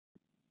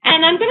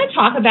and I'm going to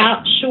talk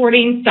about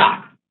shorting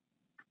stocks.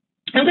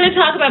 I'm going to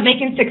talk about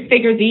making 6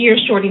 figures a year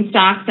shorting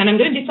stocks, and I'm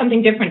going to do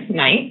something different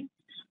tonight.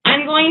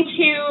 I'm going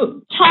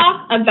to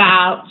talk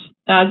about,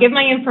 give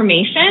my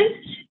information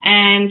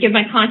and give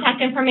my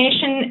contact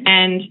information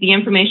and the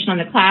information on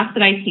the class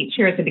that I teach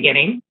here at the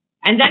beginning.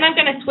 And then I'm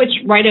going to switch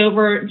right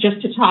over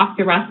just to talk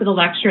the rest of the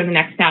lecture in the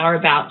next hour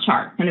about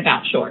charts and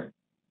about shorts.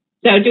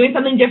 So doing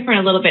something different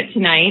a little bit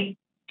tonight.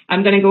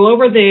 I'm going to go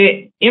over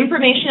the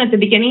information at the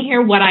beginning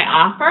here, what I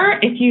offer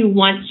if you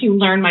want to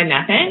learn my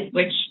method,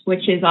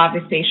 which is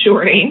obviously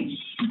shorting.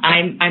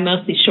 I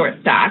mostly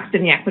short stocks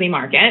in the equity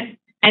market.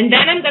 And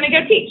then I'm going to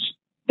go teach.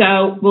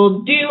 So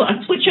we'll do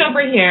a switch over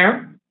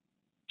here.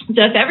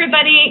 So if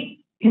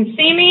everybody can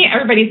see me,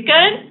 everybody's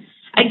good.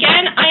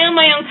 Again, I own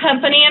my own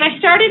company, and I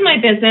started my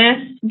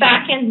business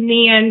back in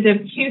the end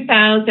of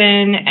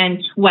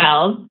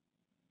 2012.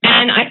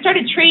 And I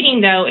started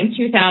trading, though, in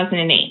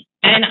 2008.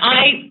 And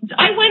I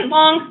went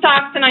long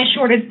stocks and I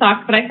shorted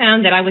stocks, but I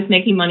found that I was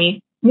making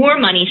more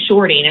money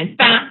shorting and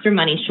faster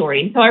money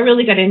shorting. So I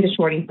really got into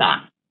shorting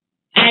stocks.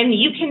 And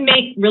you can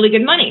make really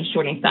good money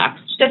shorting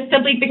stocks, just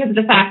simply because of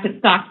the fact that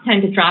stocks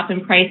tend to drop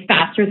in price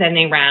faster than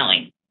they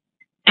rally.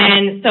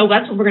 And so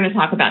that's what we're going to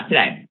talk about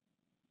today.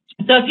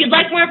 So if you'd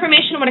like more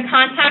information and want to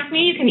contact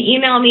me, you can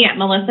email me at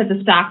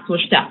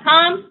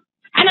melissa@thestockswoosh.com.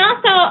 And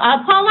also,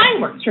 Paul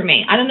Line works for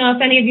me. I don't know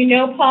if any of you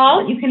know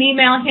Paul. You can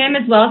email him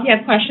as well if you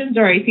have questions,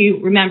 or if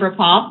you remember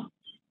Paul.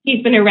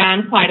 He's been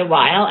around quite a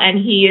while, and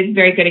he is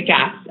very good at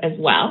GAPs as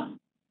well.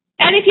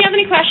 And if you have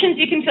any questions,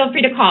 you can feel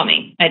free to call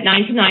me at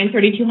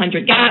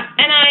 929-3200-GAP.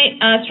 And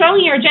I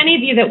strongly urge any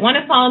of you that want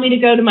to follow me to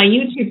go to my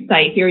YouTube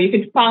site here. You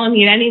could follow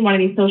me at any one of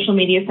these social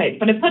media sites.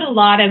 But I put a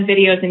lot of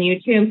videos on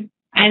YouTube,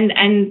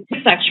 and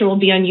this lecture will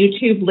be on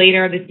YouTube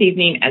later this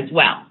evening as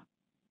well.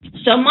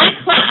 So my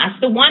class,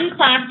 the one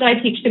class that I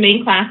teach, the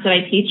main class that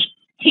I teach,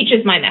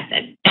 teaches my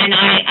method. And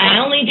I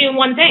only do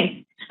one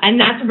thing, and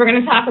that's what we're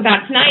going to talk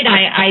about tonight.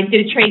 I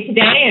did a trade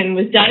today and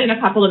was done in a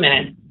couple of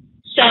minutes.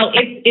 So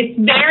it's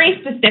very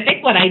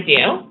specific what I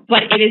do,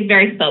 but it is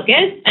very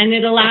focused, and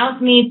it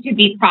allows me to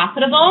be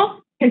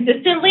profitable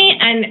consistently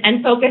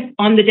and focus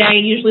on the day,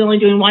 usually only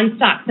doing one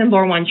stock symbol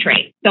or one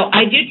trade. So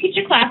I do teach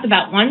a class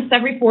about once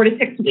every 4 to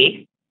 6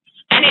 weeks.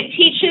 And it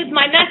teaches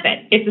my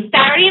method. It's a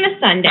Saturday and a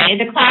Sunday.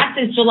 The class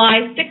is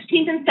July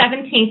 16th and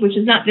 17th, which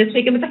is not this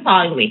weekend, but the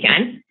following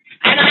weekend.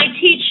 And I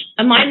teach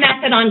my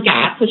method on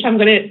gaps, which I'm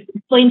going to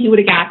explain to you what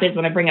a gap is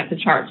when I bring up the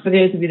charts, for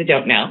those of you that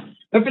don't know.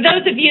 But for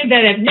those of you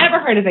that have never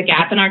heard of a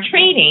gap in our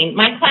trading,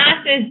 my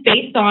class is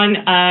based on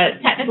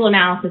technical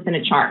analysis in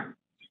a chart.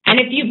 And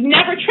if you've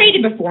never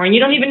traded before and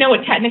you don't even know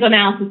what technical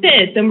analysis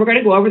is, then we're going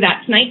to go over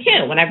that tonight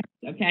too.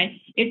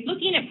 Okay? It's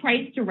looking at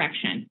price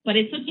direction, but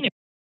it's looking at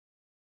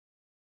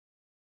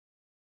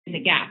the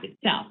gap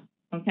itself,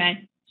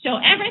 okay? So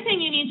everything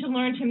you need to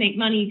learn to make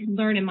money, you can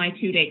learn in my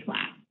 2-day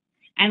class.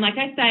 And like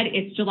I said,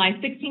 it's July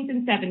 16th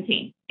and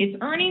 17th. It's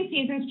earnings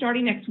season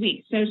starting next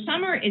week. So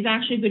summer is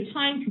actually a good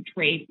time to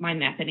trade my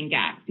method in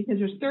gaps because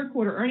there's third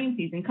quarter earnings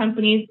season.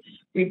 Companies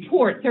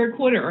report third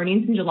quarter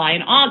earnings in July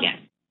and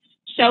August.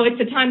 So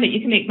it's a time that you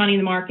can make money in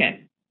the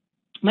market.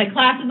 My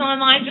class is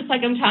online, just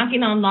like I'm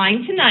talking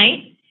online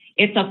tonight.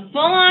 It's a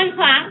full-on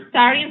class,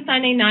 Saturday and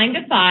Sunday, 9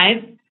 to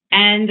 5.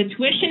 And the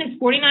tuition is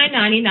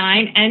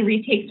 $49.99 and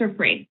retakes are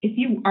free. If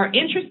you are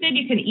interested,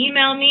 you can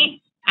email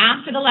me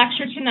after the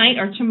lecture tonight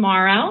or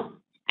tomorrow.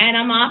 And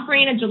I'm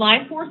offering a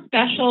July 4th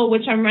special,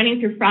 which I'm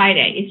running through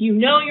Friday. If you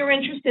know you're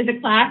interested,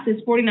 the class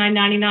is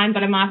 $49.99,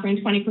 but I'm offering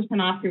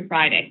 20% off through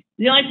Friday.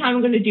 The only time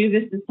I'm going to do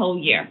this whole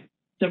year.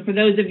 So for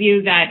those of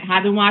you that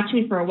have been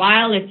watching me for a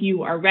while, if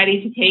you are ready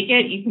to take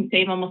it, you can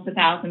save almost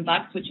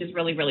 $1,000, which is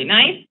really, really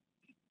nice.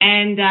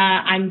 And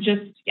I'm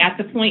just at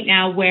the point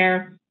now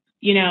where,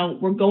 you know,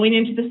 we're going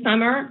into the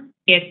summer.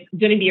 It's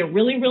going to be a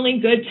really, really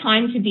good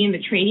time to be in the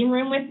trading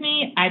room with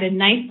me. I had a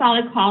nice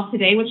solid call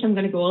today, which I'm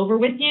going to go over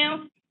with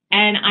you.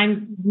 And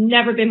I've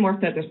never been more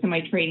focused on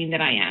my trading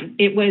than I am.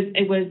 It was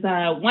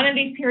one of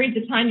these periods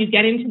of time you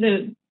get into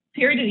the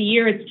period of the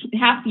year, it's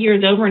half the year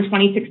is over in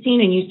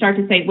 2016, and you start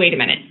to say, wait a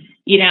minute,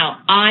 you know,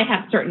 I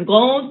have certain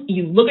goals.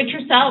 You look at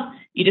yourself,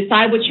 you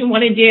decide what you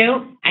want to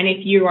do. And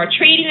if you are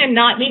trading and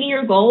not meeting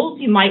your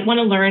goals, you might want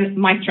to learn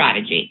my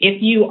strategy.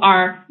 If you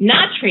are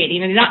not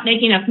trading and not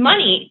making enough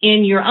money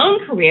in your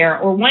own career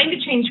or wanting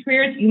to change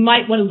careers, you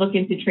might want to look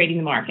into trading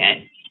the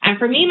market. And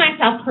for me,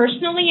 myself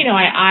personally, you know,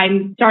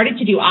 I'm started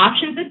to do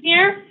options this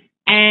year,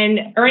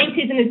 and earnings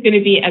season is going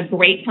to be a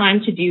great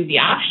time to do the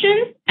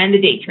options and the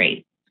day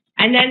trades.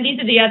 And then these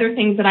are the other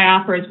things that I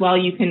offer as well.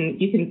 You can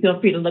feel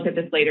free to look at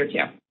this later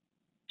too.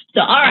 So,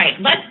 all right,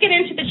 let's get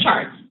into the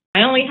charts.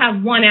 I only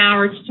have 1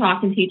 hour to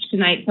talk and teach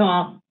tonight, so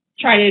I'll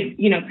try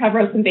to, you know,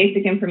 cover some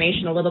basic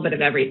information, a little bit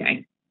of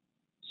everything.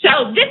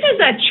 So this is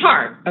a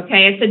chart,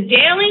 okay? It's a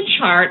daily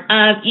chart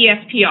of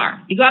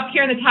ESPR. You go up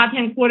here in the top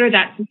 10 quarter,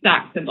 that's the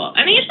stock symbol.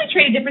 And I usually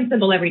trade a different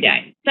symbol every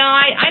day. So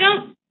I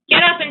don't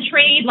get up and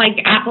trade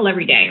like Apple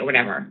every day or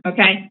whatever,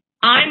 okay?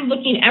 I'm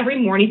looking every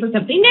morning for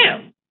something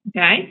new,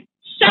 okay?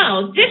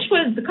 So this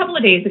was a couple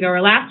of days ago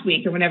or last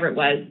week or whenever it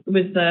was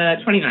the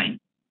 29th.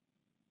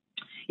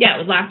 Yeah,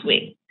 it was last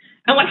week.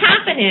 And what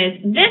happened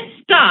is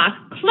this stock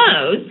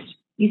closed,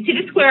 you see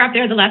the square up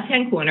there, the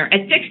left-hand corner,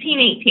 at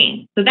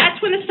 16.18. So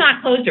that's when the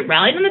stock closed. It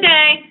rallied on the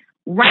day,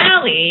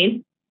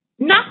 rallied,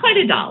 not quite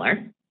 $1.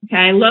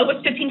 Okay, low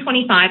was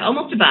 15.25,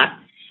 almost $1.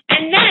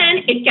 And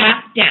then it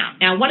gapped down.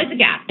 Now, what is a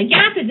gap? A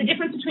gap is the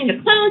difference between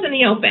the close and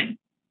the open.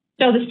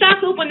 So the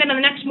stock opened then on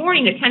the next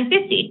morning at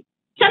 10.50.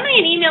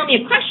 Somebody had emailed me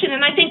a question,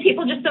 and I think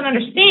people just don't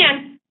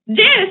understand.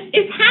 This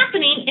is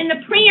happening in the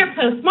pre or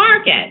post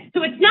market.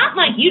 So it's not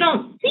like you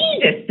don't see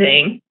this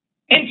thing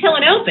until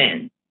it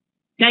opens.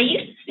 Now you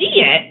see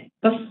it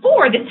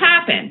before this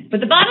happens. But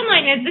the bottom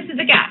line is this is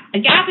a gap. A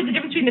gap is the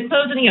difference between the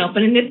close and the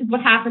open, and this is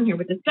what happened here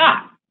with the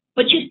stock.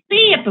 But you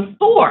see it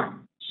before.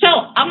 So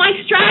my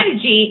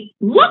strategy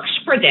looks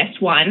for this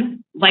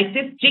one, like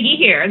this jiggy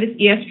here, this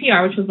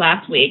ESPR, which was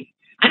last week,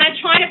 and I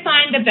try to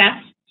find the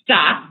best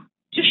stock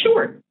to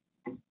short.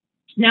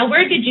 Now,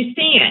 where did you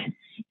see it?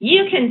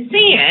 You can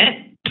see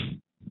it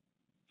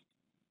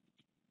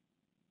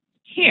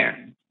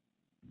here.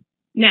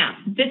 Now,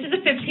 this is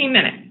a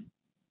 15-minute.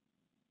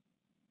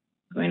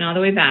 Going all the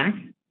way back.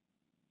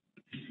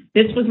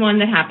 This was one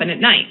that happened at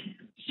night.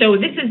 So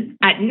this is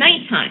at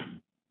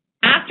nighttime.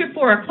 After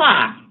 4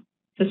 o'clock,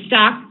 the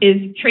stock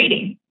is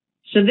trading.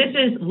 So this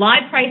is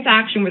live price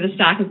action where the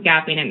stock is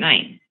gapping at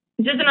night.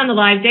 This isn't on the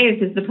live day,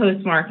 this is the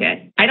post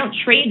market. I don't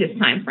trade this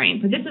time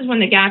frame, but this is when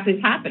the gap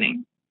is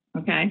happening.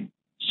 Okay,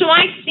 so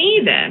I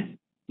see this,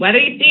 whether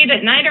you see it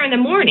at night or in the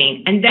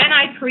morning, and then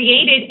I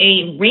created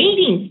a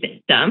rating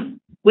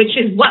system, which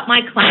is what my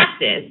class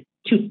is,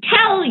 to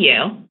tell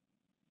you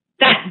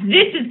that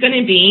this is going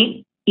to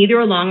be either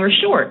a long or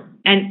short.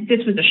 And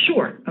this was a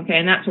short, okay,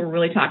 and that's what we're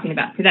really talking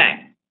about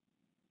today.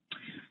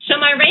 So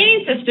my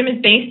rating system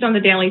is based on the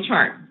daily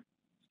chart.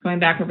 Going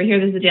back over here,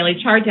 there's a daily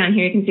chart. Down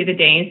here, you can see the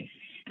days.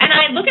 And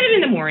I look at it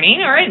in the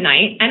morning or at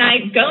night, and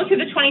I go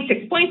through the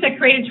 26 points. I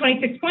created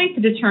 26 points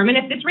to determine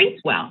if this rates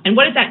well. And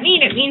what does that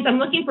mean? It means I'm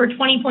looking for a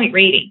 20-point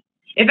rating.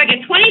 If I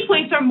get 20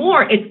 points or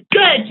more, it's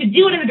good to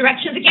do it in the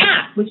direction of the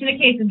gap, which in the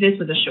case of this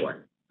was a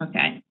short.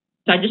 Okay.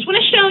 So I just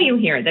want to show you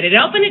here that it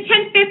opened at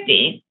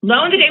 10.50.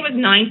 Low in the day was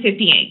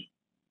 9.58.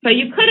 So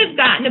you could have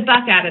gotten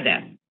 $1 out of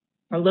this,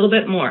 or a little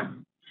bit more.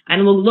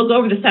 And we'll look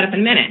over the setup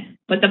in a minute.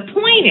 But the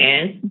point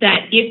is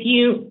that if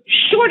you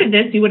shorted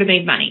this, you would have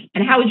made money.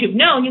 And how would you have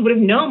known? You would have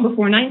known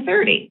before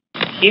 9:30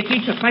 if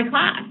you took my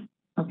class,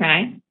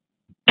 okay?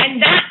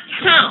 And that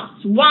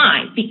counts.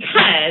 Why?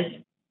 Because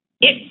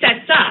it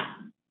sets up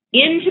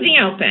into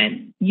the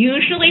open,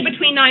 usually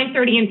between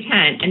 9:30 and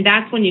 10, and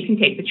that's when you can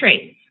take the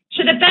trade.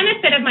 So the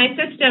benefit of my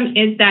system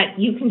is that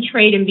you can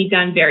trade and be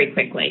done very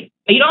quickly.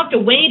 You don't have to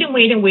wait and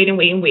wait and wait and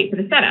wait and wait for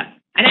the setup.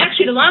 And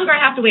actually, the longer I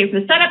have to wait for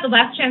the setup, the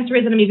less chance there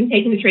is that I'm even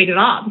taking the trade at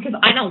all, because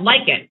I don't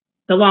like it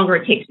the longer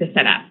it takes to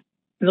set up.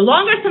 And the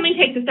longer something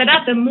takes to set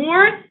up, the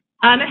more it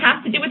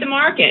has to do with the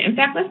market. In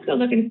fact, let's go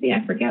look and see.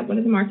 I forget, what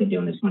did the market do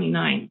on the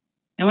 29th?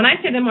 And when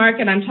I say the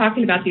market, I'm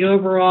talking about the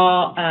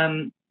overall,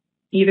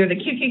 either the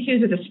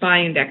QQQs or the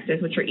SPY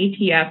indexes, which are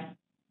ETF.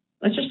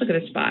 Let's just look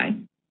at the SPY.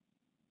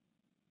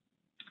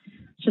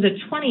 So the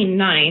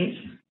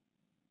 29th.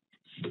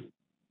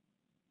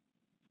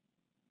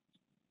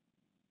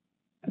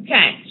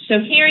 Okay, so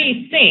here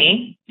you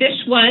see,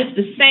 this was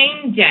the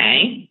same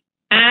day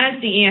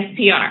as the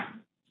ESPR.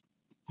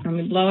 Let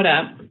me blow it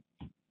up.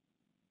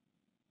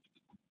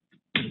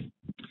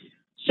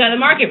 So the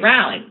market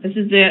rallied. This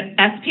is the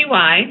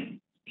SPY.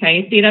 Okay,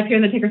 you see it up here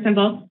in the ticker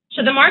symbol.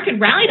 So the market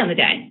rallied on the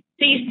day.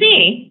 So you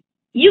see,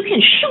 you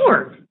can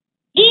short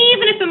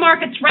even if the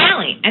market's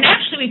rallying. And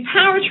actually, we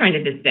power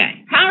trended this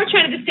day. Power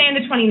trended this day on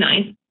the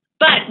 29th.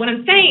 But what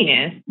I'm saying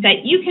is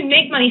that you can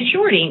make money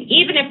shorting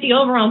even if the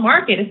overall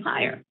market is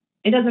higher.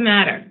 It doesn't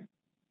matter.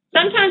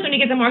 Sometimes when you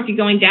get the market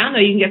going down, though,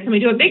 you can get somebody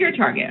to a bigger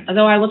target.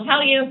 Although I will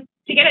tell you,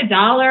 to get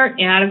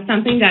 $1 out of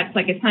something that's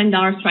like a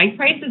 $10 strike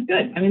price is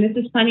good. I mean, this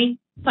is plenty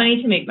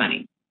to make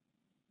money.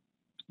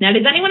 Now,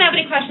 does anyone have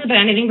any questions about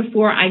anything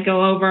before I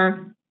go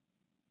over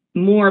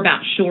more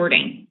about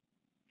shorting?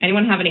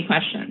 Anyone have any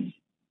questions?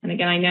 And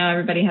again, I know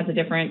everybody has a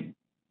different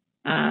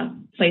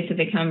place that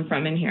they come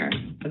from in here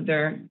of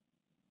their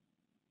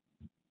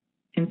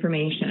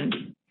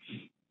information.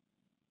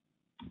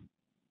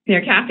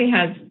 Here, Kathy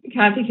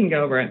can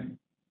go over it.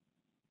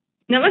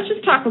 Now let's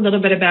just talk a little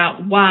bit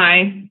about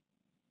why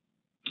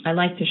I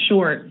like to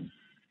short.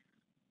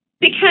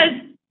 Because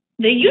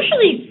they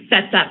usually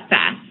sets up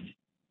fast.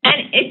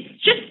 And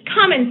it's just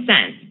common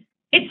sense.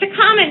 It's the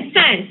common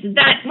sense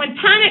that when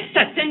panic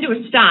sets into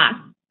a stock,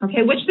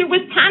 okay, which there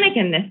was panic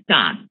in this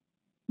stock,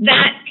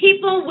 that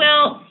people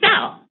will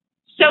sell.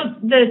 So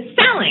the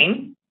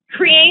selling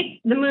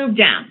creates the move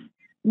down.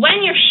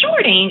 When you're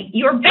shorting,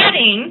 you're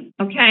betting,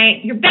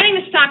 okay, you're betting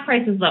the stock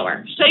price is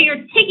lower. So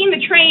you're taking the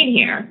trade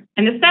here,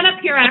 and the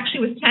setup here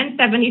actually was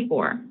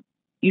 1074.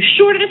 You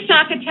shorted a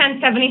stock at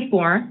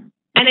 1074,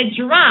 and it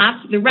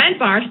dropped the red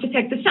bars to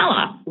take the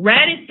sell-off.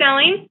 Red is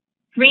selling,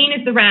 green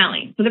is the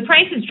rally. So the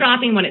price is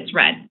dropping when it's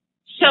red.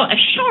 So a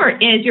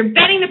short is you're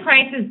betting the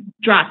price is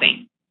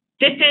dropping.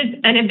 This is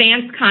an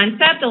advanced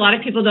concept. A lot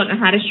of people don't know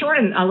how to short,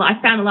 and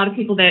I found a lot of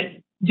people that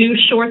do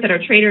short that our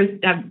traders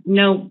have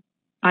no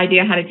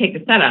idea how to take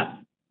the setup.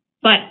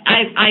 But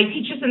I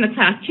teach us in the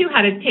class too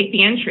how to take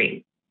the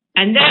entry.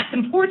 And that's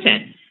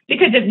important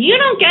because if you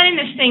don't get in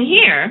this thing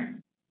here,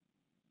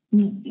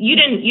 you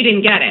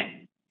didn't get it.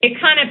 It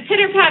kind of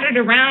pitter-pattered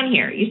around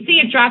here. You see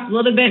it dropped a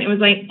little bit. It was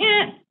like,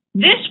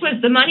 this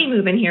was the money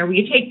move in here where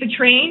you take the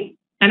trade,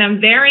 and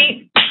I'm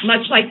very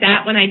much like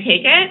that when I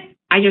take it.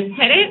 I just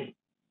hit it,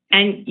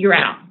 and you're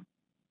out.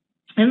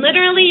 And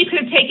literally, you could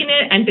have taken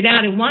it and been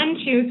out in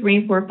 1, 2,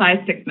 3, 4, 5,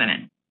 6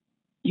 minutes.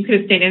 You could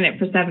have stayed in it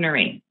for 7 or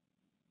 8.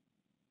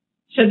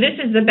 So this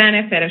is the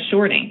benefit of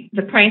shorting.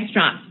 The price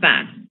drops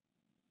fast.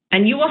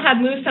 And you will have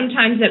moves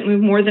sometimes that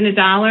move more than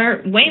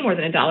 $1, way more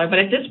than $1, but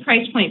at this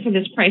price point for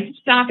this price of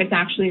stock, it's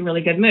actually a really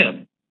good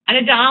move.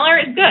 And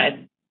 $1 is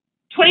good.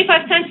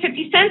 25 cents,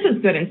 50 cents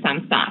is good in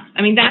some stocks.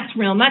 I mean, that's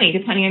real money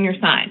depending on your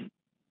size.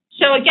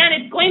 So again,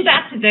 it's going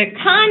back to the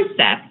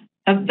concept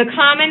of the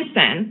common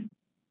sense,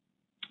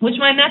 which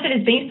my method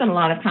is based on a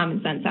lot of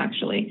common sense,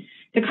 actually.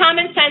 The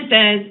common sense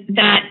is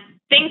that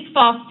things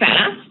fall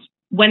fast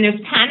when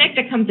there's panic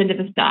that comes into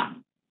the stock.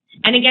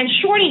 And again,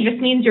 shorting just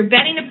means you're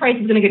betting the price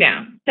is going to go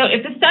down. So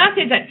if the stock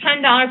is at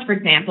 $10, for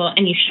example,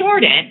 and you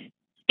short it,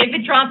 if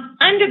it drops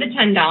under the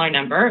 $10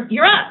 number,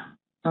 you're up,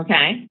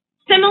 okay?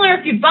 Similar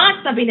if you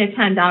bought something at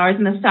 $10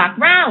 and the stock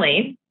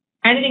rallies,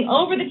 anything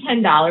over the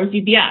 $10,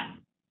 you'd be up,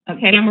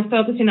 okay? And we're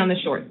focusing on the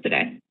shorts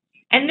today.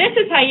 And this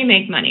is how you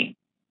make money.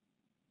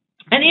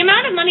 And the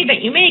amount of money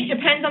that you make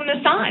depends on the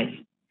size.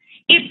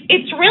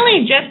 It's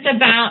really just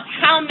about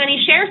how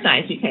many share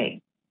size you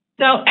take.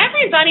 So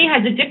everybody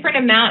has a different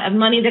amount of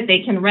money that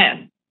they can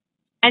risk.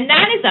 And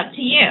that is up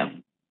to you.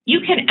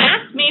 You can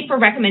ask me for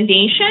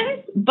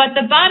recommendations, but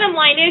the bottom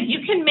line is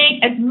you can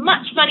make as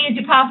much money as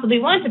you possibly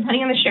want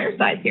depending on the share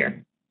size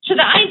here. So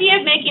the idea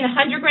of making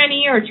 $100 grand a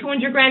year or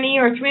 200 grand a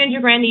year or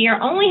 300 grand a year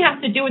only has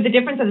to do with the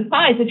difference of the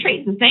size. The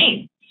trade's the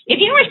same. If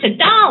you risked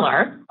 $1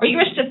 or you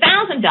risked $1,000,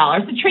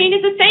 the trade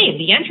is the same.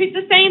 The entry's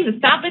the same. The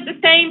stop is the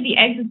same. The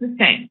exit is the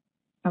same.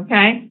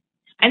 Okay?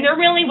 And there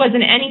really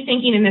wasn't any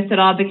thinking in this at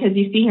all because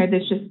you see here,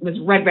 this just was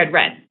red, red,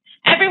 red.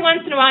 Every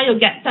once in a while, you'll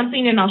get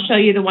something, and I'll show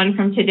you the one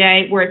from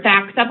today where it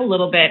backs up a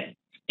little bit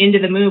into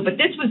the move. But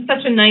this was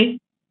such a nice,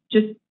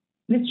 this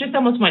just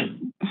almost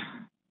went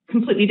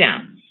completely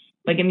down,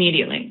 like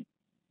immediately.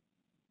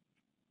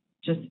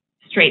 Just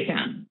straight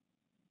down.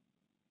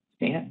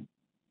 See it?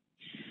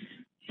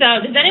 So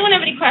does anyone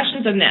have any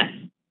questions on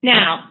this?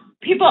 Now,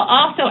 people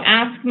also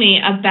ask me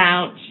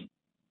about,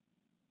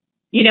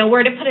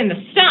 where to put in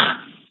the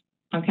stops.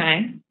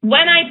 Okay.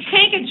 When I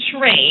take a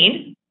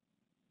trade,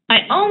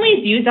 I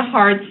always use a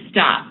hard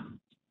stop.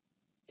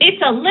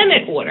 It's a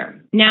limit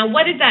order. Now,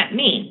 what does that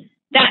mean?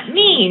 That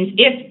means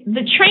if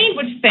the trade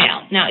would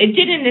fail, now it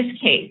did in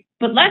this case,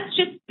 but let's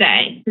just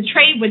say the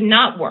trade would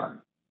not work.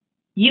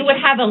 You would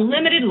have a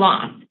limited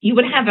loss. You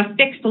would have a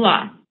fixed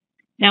loss.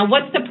 Now,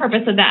 what's the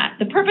purpose of that?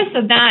 The purpose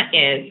of that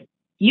is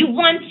you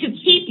want to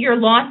keep your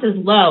losses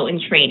low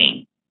in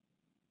trading.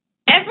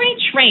 Every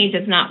trade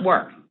does not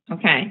work.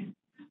 Okay.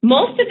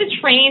 Most of the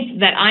trades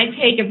that I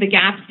take of the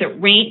gaps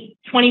that rate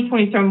 20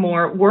 points or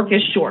more work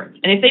as short.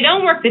 And if they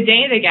don't work the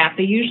day of the gap,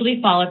 they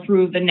usually follow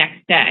through the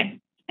next day.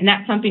 And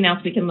that's something else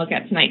we can look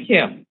at tonight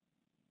too.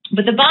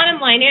 But the bottom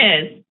line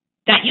is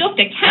that you have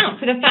to account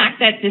for the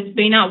fact that this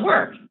may not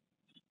work.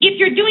 If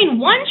you're doing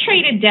one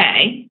trade a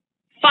day,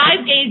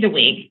 5 days a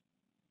week,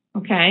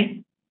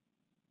 okay,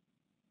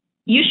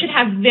 you should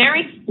have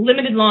very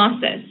limited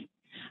losses.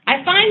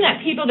 I find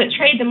that people that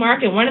trade the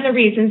market, one of the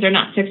reasons they're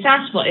not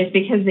successful is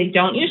because they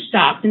don't use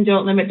stops and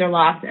don't limit their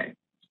losses,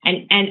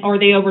 or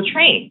they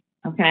overtrade.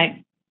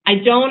 Okay, I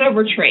don't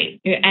overtrade,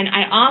 and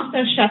I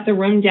also shut the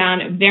room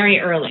down very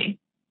early.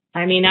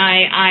 I mean,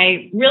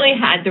 I really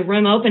had the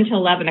room open till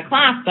 11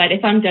 o'clock, but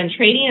if I'm done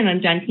trading and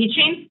I'm done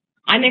teaching,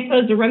 I may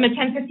close the room at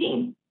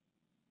 10:15.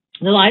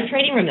 The live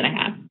trading room that I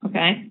have.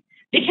 Okay,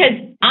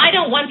 because I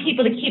don't want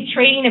people to keep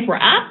trading. If we're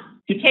up,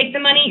 you take the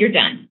money, you're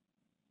done.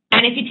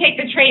 And if you take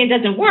the trade and it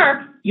doesn't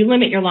work, you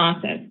limit your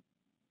losses.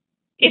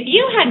 If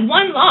you had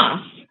one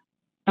loss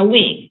a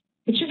week,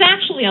 which is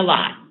actually a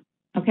lot,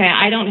 okay,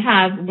 I don't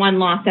have one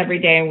loss every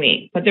day a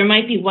week, but there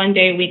might be one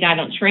day a week I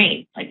don't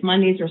trade, like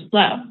Mondays are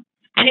slow.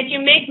 And if you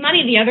make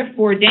money the other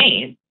 4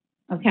 days,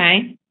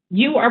 okay,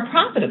 you are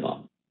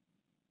profitable.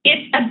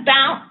 It's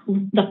about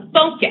the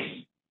focus,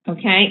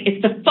 okay?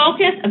 It's the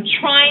focus of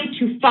trying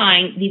to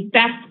find the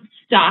best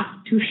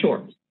stock to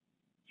short.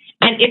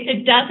 And if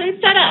it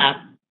doesn't set up,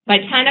 by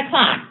 10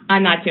 o'clock,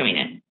 I'm not doing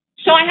it.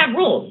 So I have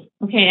rules,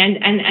 okay?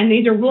 And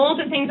these are rules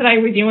and things that I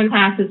review in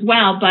class as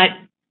well, but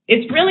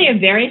it's really a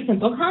very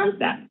simple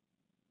concept.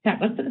 Yeah,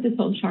 let's look at this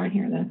whole chart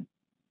here, though.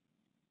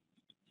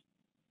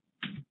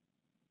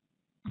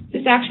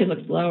 This actually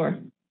looks lower.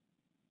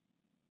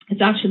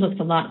 It actually looks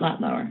a lot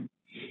lower,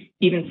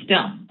 even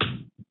still.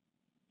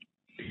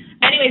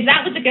 Anyways,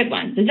 that was a good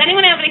one. Does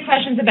anyone have any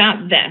questions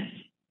about this?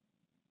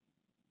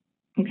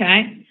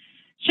 Okay.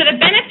 So the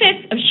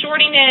benefits of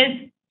shorting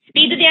is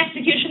speed to the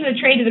execution of the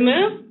trade to the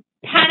move,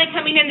 panic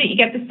coming in that you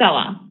get the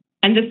sell-off.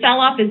 And the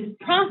sell-off is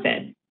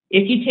profit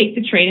if you take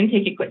the trade and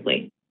take it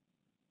quickly.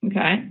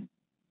 Okay.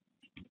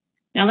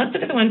 Now let's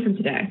look at the one from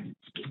today.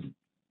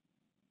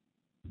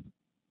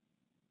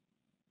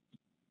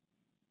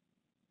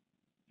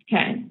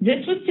 Okay,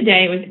 this was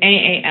today, it was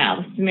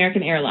AAL, this is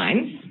American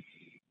Airlines.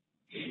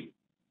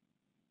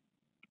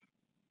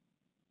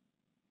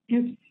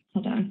 Oops,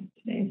 hold on,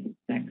 today's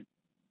 6.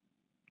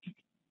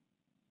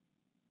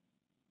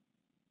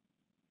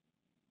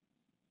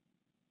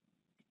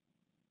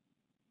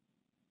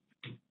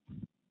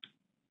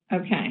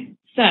 Okay,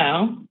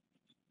 so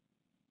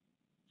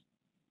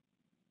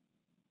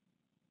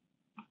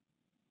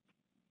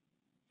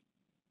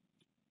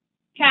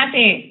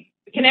Kathy,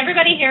 can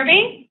everybody hear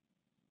me?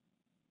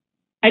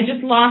 I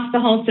just lost the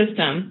whole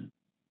system.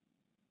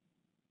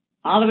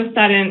 All of a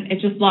sudden,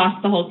 it just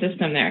lost the whole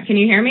system there. Can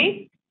you hear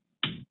me?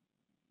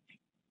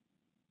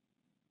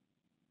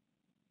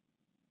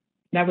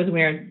 That was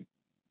weird.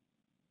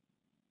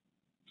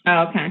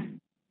 Oh, okay.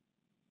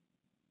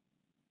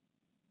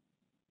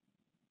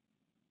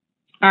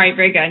 All right,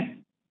 very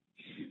good.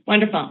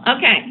 Wonderful.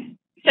 Okay,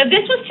 so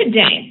this was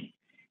today.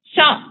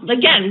 So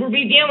again, we're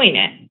reviewing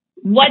it.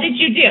 What did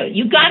you do?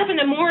 You got up in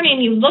the morning,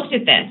 you looked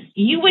at this.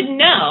 You would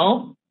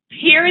know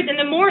periods in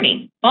the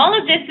morning. All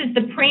of this is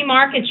the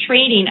pre-market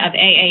trading of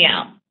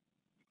AAL.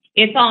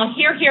 It's all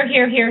here, here,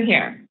 here, here,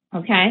 here,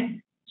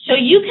 okay? So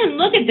you can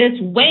look at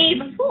this way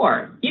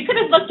before. You could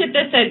have looked at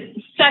this at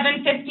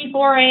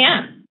 7:54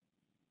 a.m.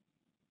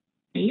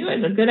 You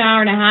had a good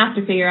hour and a half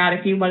to figure out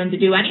if you wanted to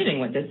do anything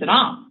with this at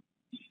all.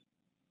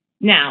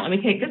 Now, let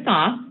me take this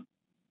off.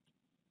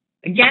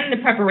 Again, the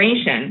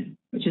preparation,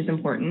 which is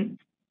important.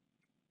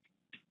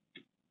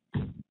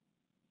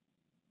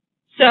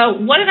 So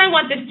what did I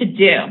want this to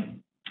do?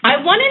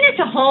 I wanted it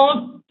to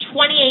hold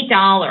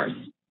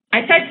 $28.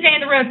 I said today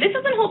in the room, if this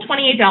doesn't hold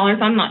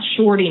 $28, I'm not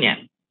shorting it.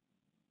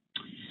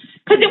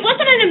 Because it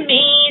wasn't an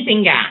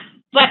amazing gap,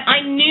 but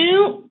I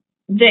knew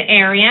the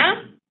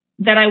area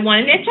that I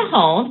wanted it to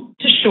hold,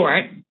 to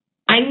short.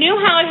 I knew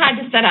how it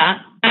had to set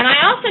up, and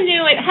I also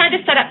knew it had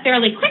to set up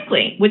fairly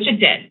quickly, which it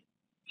did.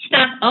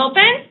 Snuck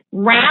open,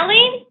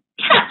 rallied,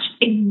 touched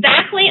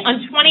exactly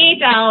on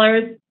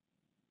 $28.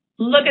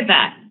 Look at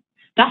that.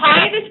 The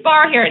high of this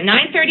bar here at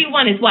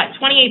 931 is what?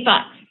 28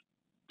 bucks.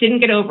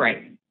 Didn't get over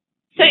it.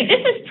 So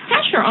this is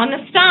pressure on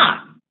the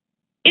stock.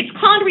 It's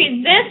called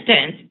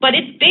resistance, but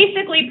it's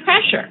basically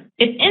pressure.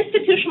 It's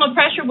institutional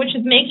pressure, which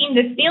is making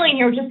this feeling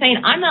here, just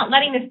saying, I'm not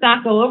letting the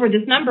stock go over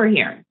this number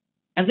here,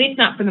 at least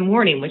not for the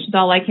morning, which is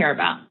all I care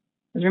about.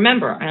 Because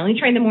remember, I only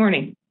trade the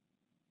morning.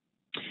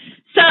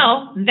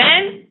 So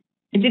then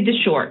I did the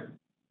short.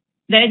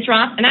 Then it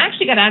dropped, and I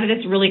actually got out of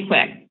this really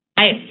quick.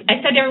 I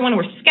said to everyone,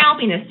 we're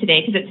scalping this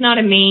today because it's not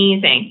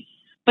amazing.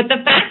 But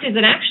the fact is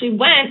it actually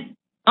went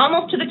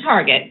almost to the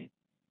target.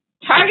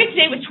 Target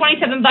today was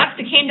 27 bucks.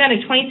 It came down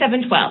to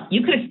 27.12.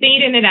 You could have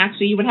stayed in it.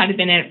 Actually, you would have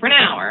been in it for an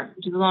hour,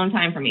 which is a long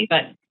time for me.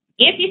 But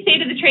if you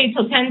stayed in the trade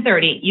till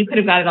 10:30, you could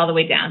have got it all the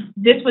way down.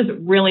 This was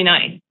really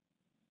nice.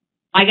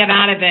 I got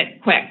out of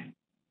it quick.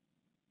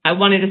 I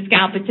wanted to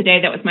scalp it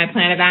today. That was my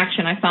plan of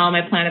action. I followed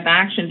my plan of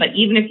action. But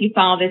even if you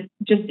follow this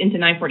just into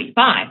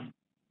 9:45,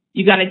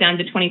 you got it down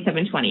to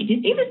 27.20. Do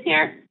you see this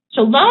here?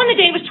 So low in the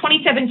day was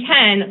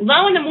 27.10.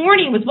 Low in the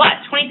morning was what?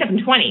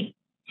 27.20.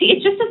 See,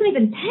 it just doesn't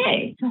even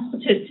pay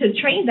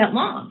to trade that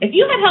long. If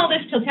you had held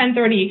this till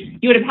 10:30,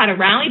 you would have had a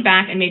rally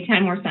back and made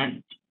 10 more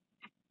cents.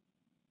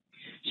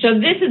 So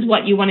this is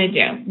what you want to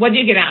do. What do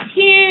you get out?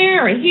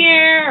 Here or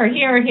here or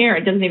here or here?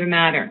 It doesn't even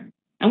matter.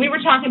 And we were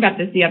talking about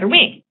this the other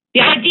week.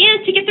 The idea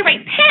is to get the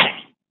right pick,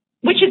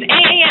 which is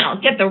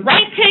AAL. Get the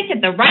right pick, get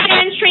the right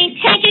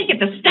entry, take it, get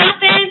the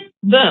stop in,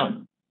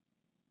 boom.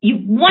 You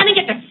want to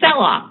get the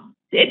sell-off.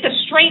 It's a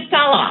straight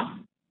sell-off.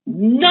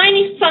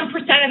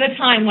 90-some% of the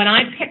time when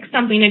I pick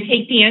something and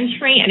take the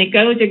entry and it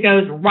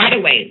goes right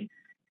away.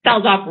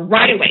 Sells off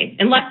right away,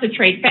 unless the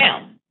trade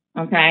fails,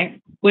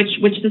 okay?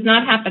 Which does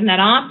not happen that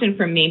often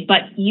for me,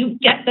 but you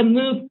get the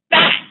move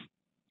fast.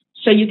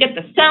 So you get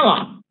the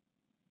sell-off.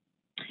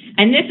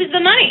 And this is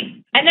the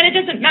money. And then it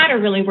doesn't matter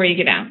really where you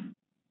get out.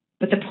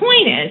 But the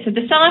point is that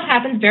the sell-off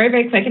happens very,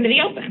 very quick into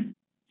the open.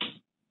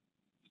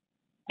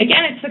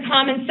 Again, it's the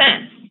common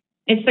sense.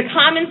 It's the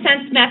common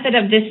sense method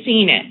of this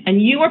seeing it.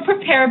 And you were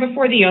prepared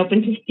before the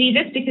open to see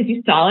this because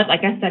you saw it,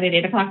 like I said, at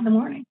 8 o'clock in the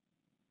morning.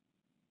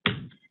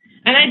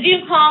 And I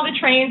do call the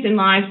trades in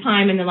live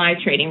time in the live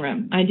trading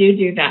room. I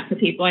do that for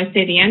people. I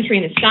say the entry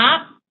and the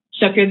stop.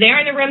 So if you're there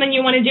in the room and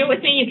you want to do it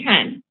with me, you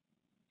can.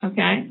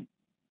 Okay?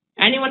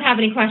 Anyone have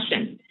any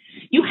questions?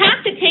 You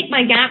have to take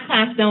my gap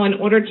class, though, in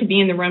order to be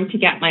in the room to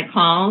get my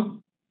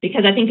calls,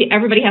 because I think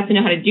everybody has to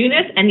know how to do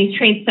this, and these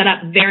trades set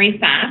up very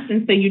fast,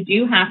 and so you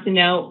do have to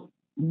know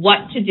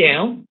what to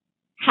do,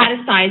 how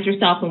to size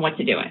yourself, and what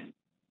to do it.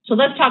 So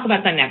let's talk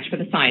about that next for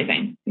the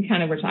sizing. We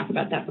kind of were talking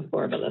about that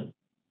before, but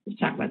let's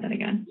talk about that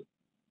again.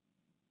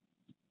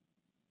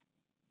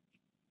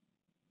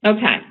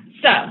 Okay,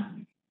 so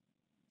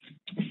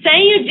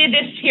say you did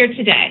this here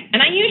today,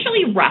 and I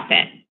usually rough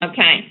it,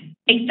 okay?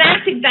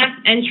 Exact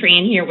entry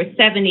in here was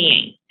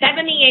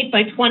 78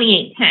 by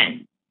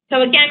 28.10.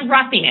 So again,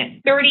 roughing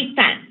it, 30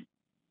 cents.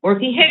 Or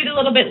if you hit it a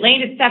little bit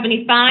late at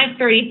 75,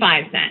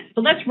 35 cents.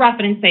 So let's rough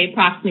it and say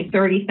approximately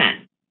 30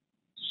 cents.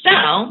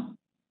 So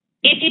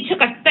if you took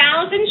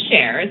 1,000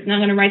 shares, and I'm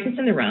going to write this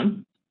in the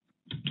room,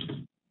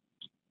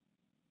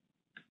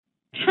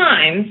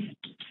 times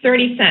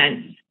 30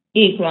 cents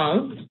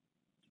equals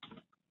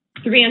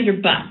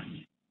 300 bucks.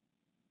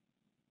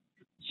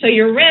 So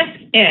your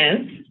risk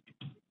is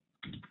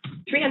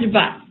 300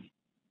 bucks.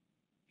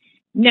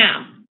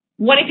 Now,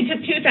 what if you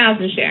took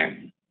 2,000 shares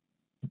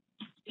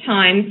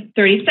times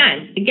 30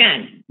 cents?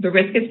 Again, the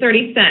risk is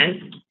 30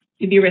 cents.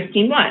 You'd be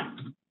risking what?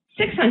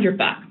 600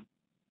 bucks.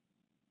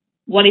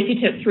 What if you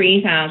took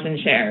 3,000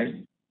 shares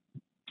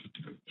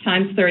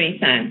times 30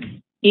 cents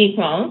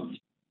equals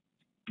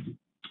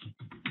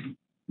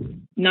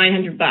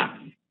 900 bucks?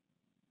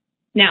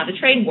 Now, the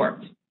trade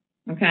worked,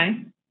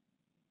 okay?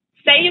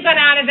 Say you got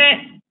out of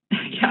it.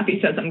 Kathy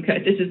says I'm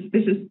good. This is,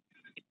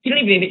 you don't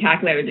even need a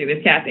calculator to do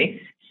this,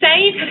 Kathy.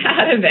 Say you got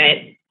out of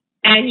it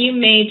and you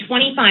made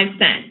 25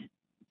 cents.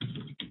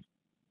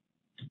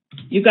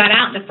 You got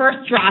out in the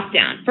first drop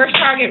down. First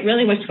target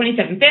really was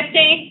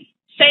 27.50.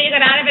 Say you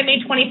got out of it,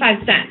 made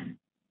 25 cents,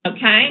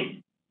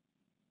 okay?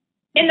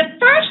 In the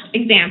first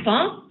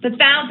example, the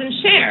 1,000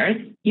 shares,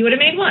 you would have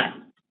made what?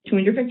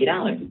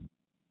 $250.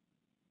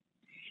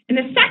 In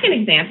the second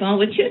example,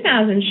 with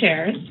 2,000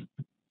 shares,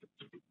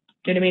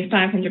 you would have made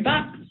 500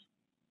 bucks.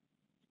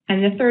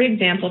 And the third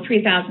example,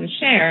 3,000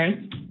 shares,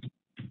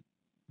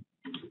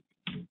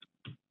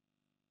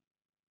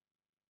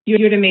 you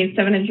would have made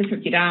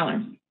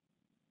 $750.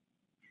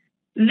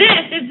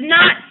 This is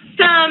not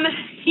some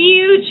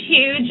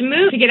huge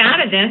move to get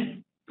out of this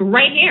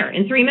right here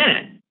in 3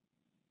 minutes.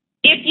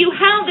 If you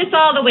held this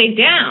all the way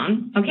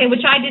down, okay,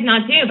 which I did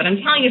not do, but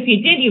I'm telling you, if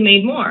you did, you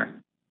made more.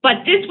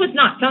 But this was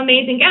not some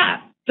amazing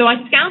gap, so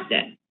I scalped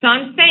it. So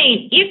I'm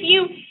saying, if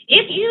you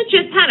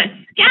just had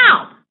a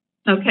scalp,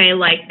 okay,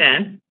 like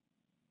this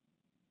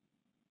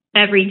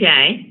every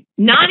day,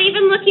 not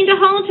even looking to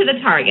hold to the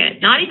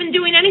target, not even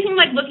doing anything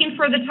like looking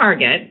for the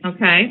target,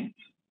 okay,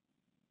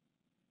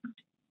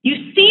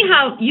 you see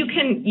how you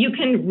can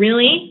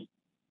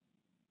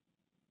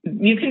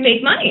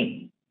make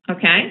money,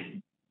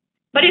 okay?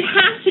 But it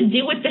has to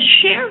do with the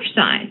share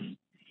size.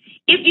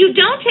 If you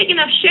don't take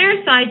enough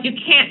share size, you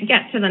can't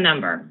get to the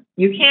number.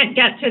 You can't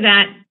get to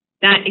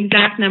that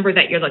exact number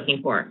that you're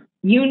looking for.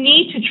 You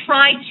need to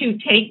try to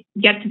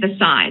get to the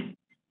size.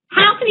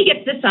 How can you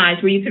get to the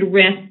size where you could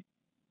risk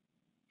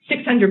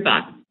 600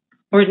 bucks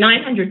or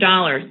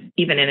 $900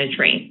 even in a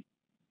trade?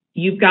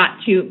 You've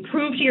got to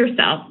prove to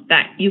yourself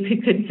that you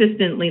could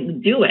consistently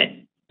do it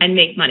and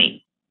make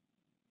money.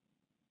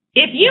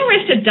 If you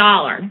risked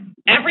 $1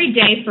 every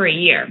day for a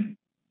year,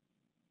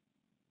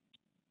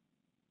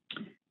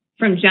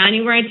 from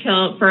January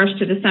till 1st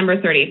to December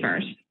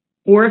 31st,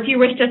 or if you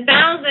risked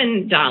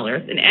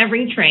 $1,000 in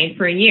every trade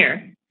for a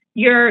year,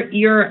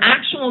 your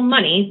actual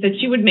money that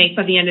you would make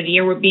by the end of the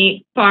year would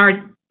be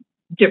far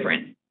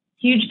different.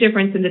 Huge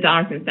difference in the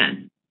dollars and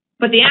cents.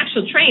 But the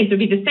actual trades would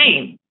be the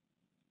same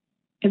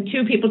if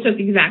two people took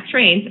exact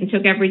trades and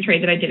took every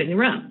trade that I did in the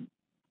row.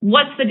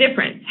 What's the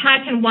difference?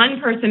 How can one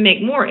person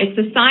make more? It's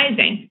the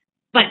sizing.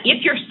 But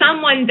if you're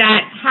someone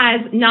that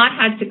has not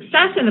had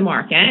success in the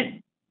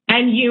market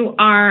and you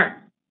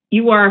are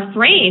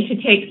afraid to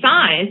take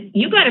size,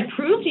 you got to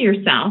prove to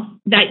yourself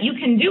that you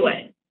can do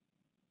it.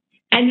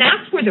 And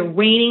that's where the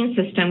rating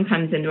system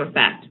comes into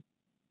effect.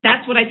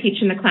 That's what I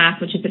teach in the class,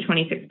 which is the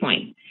 26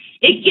 points.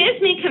 It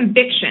gives me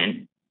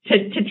conviction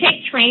to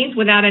take trades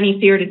without any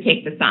fear to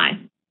take the size.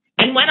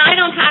 And when I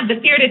don't have the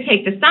fear to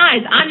take the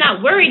size, I'm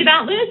not worried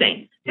about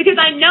losing, because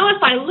I know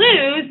if I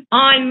lose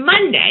on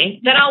Monday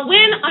that I'll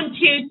win on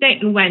Tuesday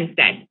and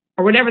Wednesday,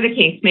 or whatever the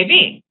case may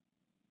be.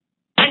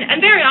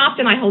 And very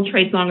often I hold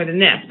trades longer than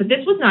this, but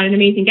this was not an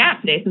amazing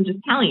gap today, so I'm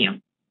just telling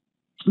you.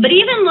 But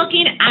even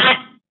looking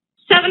at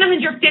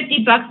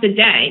 $750 a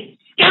day,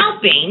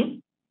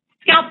 scalping,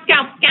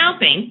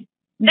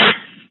 that's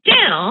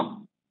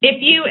still,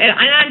 if you, and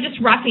I'm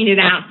just roughing it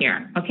out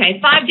here, okay,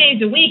 5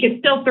 days a week is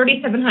still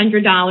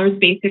 $3,700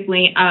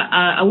 basically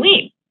a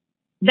week.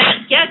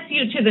 That gets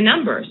you to the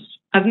numbers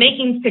of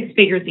making 6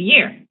 figures a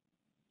year.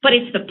 But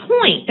it's the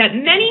point that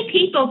many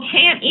people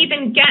can't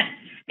even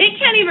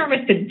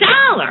risk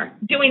 $1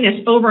 doing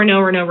this over and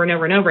over and over and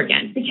over and over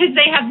again, because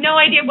they have no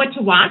idea what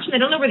to watch and they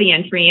don't know where the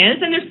entry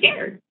is and they're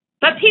scared.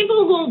 But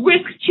people will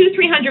risk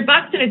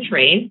 $200-300 in a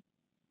trade,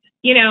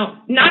 you know,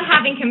 not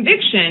having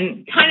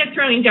conviction, kind of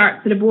throwing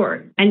darts at a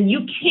board. And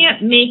you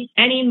can't make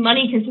any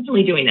money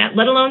consistently doing that,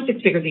 let alone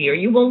 6 figures a year.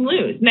 You will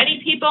lose.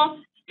 Many people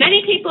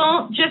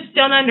just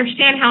don't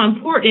understand how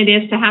important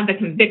it is to have the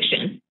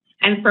conviction.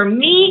 And for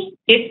me,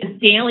 it's a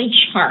daily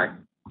chart.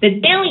 The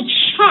daily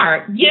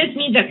chart gives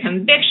me the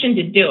conviction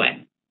to do it.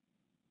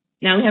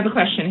 Now we have a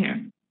question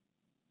here.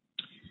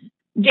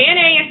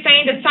 DNA is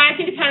saying that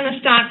sizing depends on the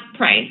stock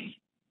price.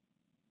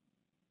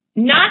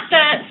 Not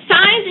the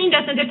sizing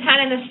doesn't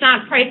depend on the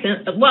stock price.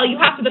 Well, you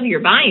have to look at your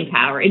buying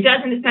power. It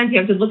does in the sense you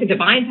have to look at the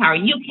buying power.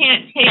 You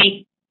can't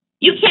take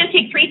You can't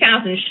take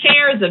 3,000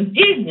 shares of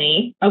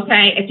Disney,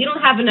 okay, if you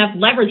don't have enough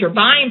leverage or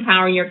buying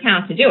power in your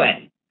account to do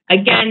it.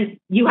 Again,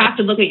 you have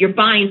to look at your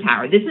buying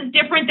power. This is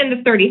different than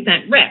the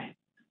 30-cent risk.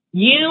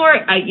 You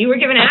were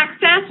given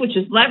access, which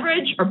is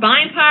leverage or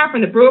buying power from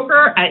the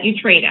broker you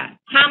trade at.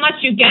 How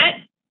much you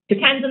get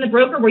depends on the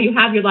broker where you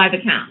have your live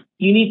account.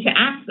 You need to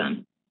ask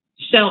them.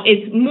 So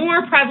it's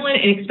more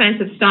prevalent in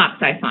expensive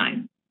stocks, I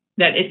find,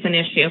 that it's an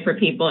issue for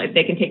people if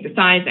they can take the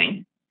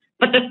sizing.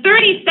 But the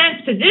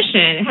 30-cent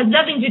position has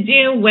nothing to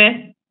do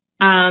with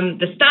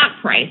the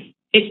stock price.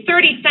 It's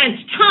 30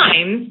 cents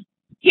times,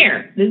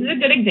 here, this is a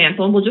good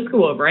example. We'll just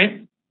go over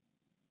it.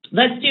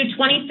 Let's do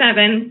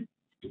 27.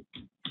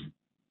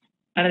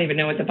 I don't even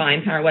know what the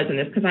buying power was in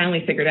this because I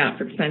only figured out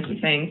for expensive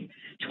things.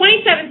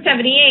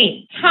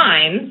 2778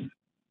 times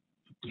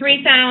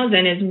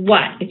 3,000 is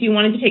what? If you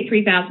wanted to take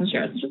 3,000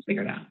 shares, let's just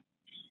figure it out.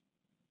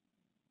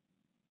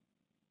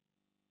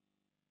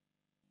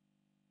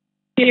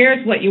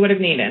 Here's what you would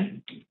have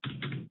needed.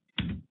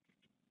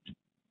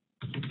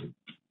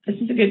 This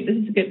is a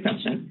good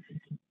question.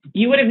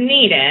 You would have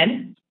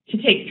needed to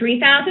take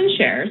 3,000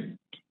 shares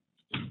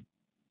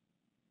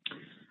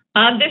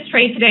of this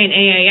trade today in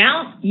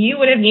AAL. You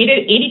would have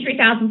needed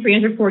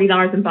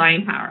 $83,340 in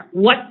buying power.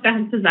 What the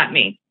heck does that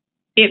mean?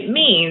 It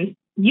means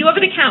you have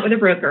an account with a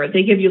broker.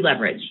 They give you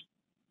leverage.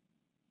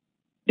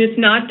 It's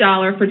not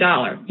dollar for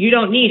dollar. You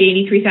don't need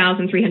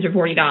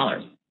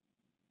 $83,340.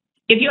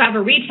 If you have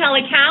a retail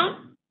account,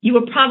 you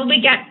will probably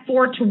get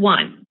 4 to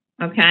 1,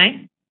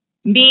 okay?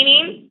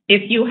 Meaning,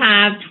 if you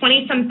have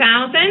 20-some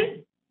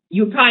thousand,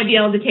 you'll probably be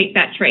able to take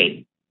that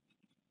trade.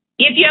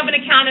 If you have an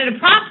account at a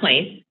prop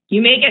place,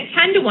 you may get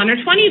 10 to 1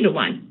 or 20 to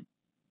 1.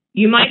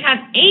 You might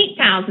have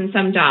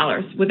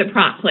 $8,000-some with a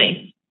prop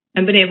place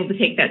and been able to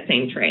take that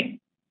same trade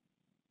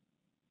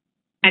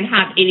and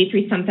have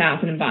 83-some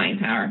thousand in buying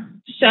power.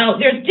 So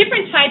there's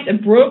different types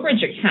of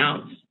brokerage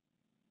accounts.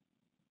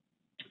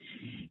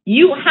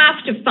 You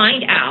have to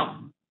find out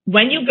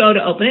when you go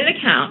to open an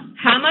account,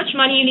 how much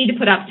money you need to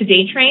put up to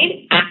day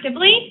trade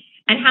actively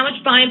and how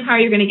much buying power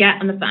you're going to get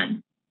on the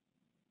fund.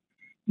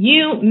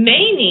 You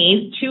may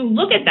need to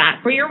look at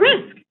that for your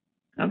risk,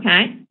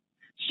 okay?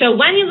 So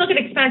when you look at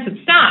expensive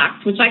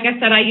stocks, which like I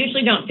said, I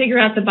usually don't figure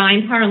out the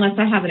buying power unless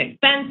I have an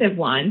expensive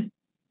one.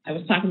 I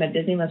was talking about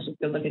Disney. Let's just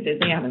go look at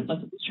Disney. I haven't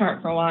looked at the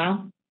chart for a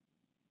while.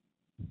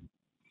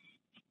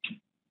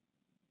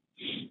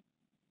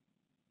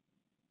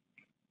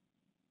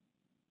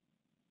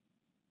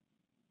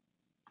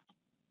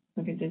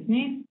 Look at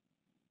Disney.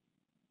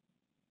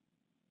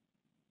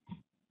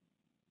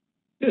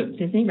 Ooh,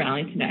 Disney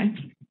rallied today.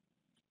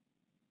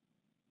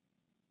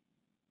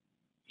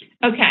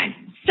 Okay,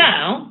 so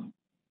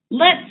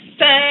let's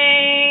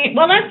say we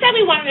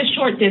wanted to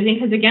short Disney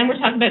because, again, we're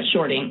talking about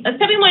shorting. Let's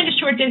say we wanted to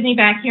short Disney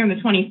back here on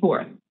the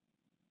 24th.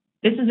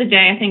 This is the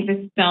day, I think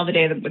this fell the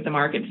day that the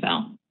market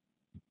fell.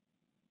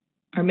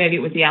 Or maybe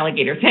it was the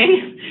alligator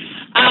thing.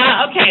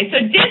 Okay, so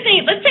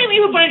Disney, let's say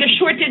we wanted to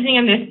short Disney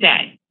on this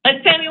day.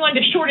 Let's say we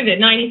wanted to short it at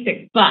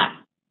 96 bucks.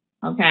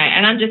 Okay,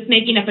 and I'm just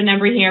making up a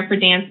number here for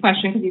Dan's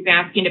question because he's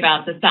asking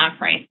about the stock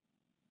price.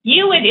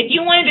 You would, if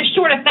you wanted to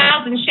short 1,000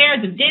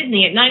 shares of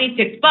Disney at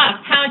 96 bucks,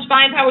 how much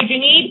buying power would you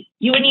need?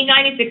 You would need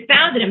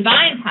 96,000 in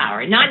buying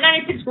power, not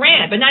 96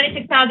 grand, but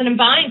 96,000 in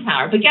buying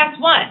power. But guess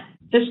what?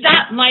 The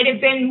stock might have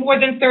been more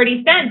than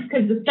 30 cents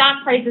because the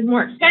stock price is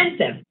more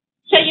expensive.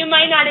 So you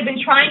might not have been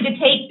trying to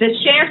take the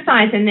share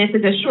size in this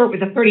as a short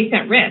with a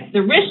 30-cent risk.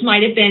 The risk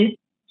might have been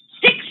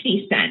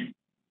 60 cents.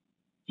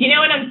 Do you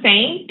know what I'm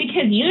saying?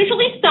 Because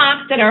usually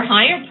stocks that are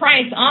higher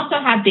priced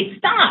also have big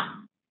stops.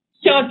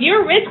 So if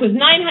your risk was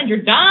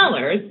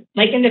 $900,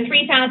 like in the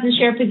 3,000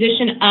 share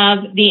position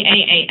of the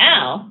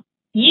AAL,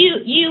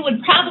 you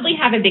would probably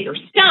have a bigger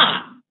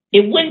stop.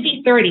 It wouldn't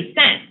be 30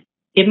 cents.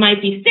 It might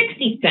be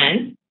 60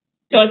 cents.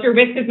 So if your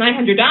risk is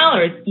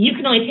 $900, you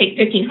can only take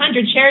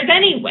 1,500 shares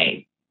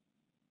anyway.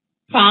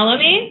 Follow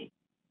me?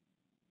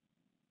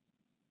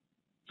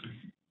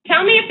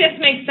 Tell me if this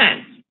makes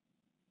sense.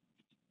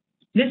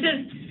 This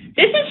is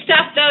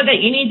stuff, though,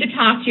 that you need to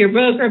talk to your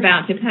broker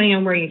about depending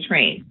on where you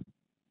trade.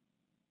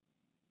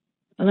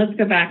 Let's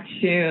go back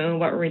to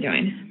what were we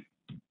doing?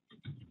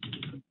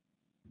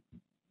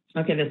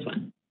 Okay, this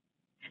one.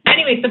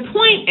 Anyways, the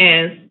point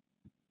is,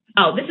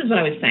 this is what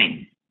I was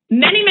saying.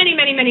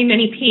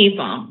 Many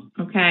people,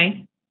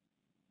 okay,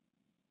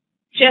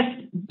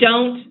 just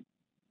don't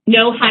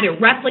know how to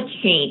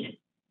replicate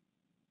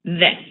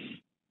this.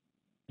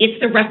 It's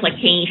the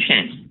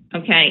replication,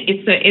 okay?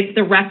 It's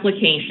the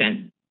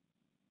replication.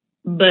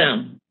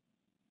 Boom.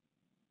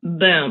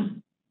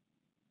 Boom.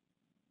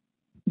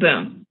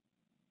 Boom.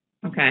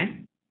 Okay.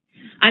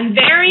 I'm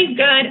very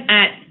good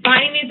at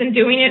finding these and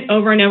doing it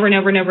over and over and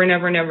over and over and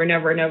over and over and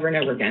over and over and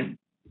over again.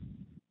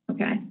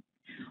 Okay.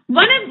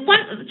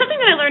 Something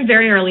that I learned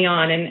very early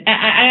on, and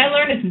I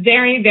learned this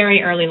very,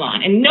 very early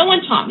on, and no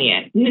one taught me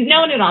it. No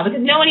one at all,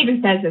 because no one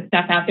even says this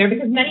stuff out there,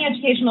 because many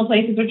educational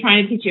places are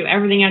trying to teach you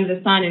everything under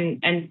the sun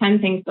and 10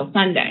 things till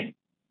Sunday.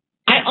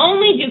 I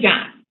only do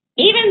gas.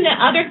 Even the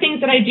other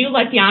things that I do,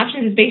 like the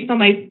options, is based on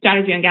my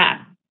strategy on gas.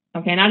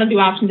 Okay, and I don't do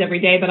options every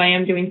day, but I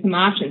am doing some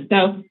options.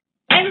 So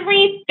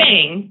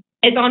everything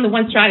is on the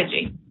one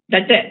strategy.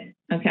 That's it.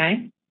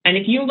 Okay, and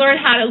if you learn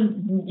how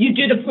to you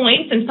do the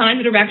points and find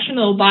the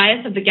directional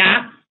bias of the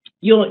gap,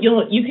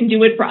 you can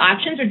do it for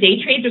options or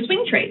day trades or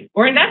swing trades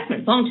or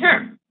investments long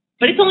term.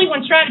 But it's only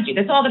one strategy.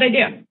 That's all that I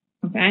do.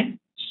 Okay,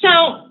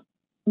 so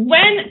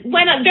when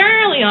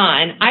very early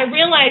on, I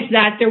realized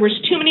that there was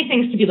too many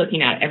things to be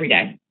looking at every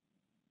day.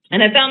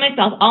 And I found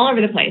myself all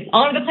over the place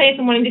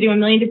and wanting to do a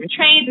million different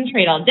trades and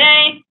trade all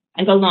day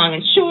and go long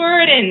and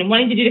short and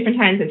wanting to do different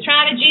kinds of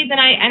strategies. And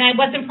I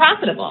wasn't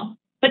profitable.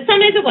 But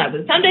some days it was,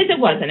 and some days it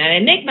wasn't. And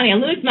I'd make money,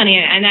 I'd lose money.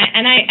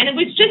 And it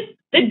was just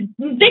the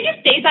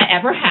biggest days I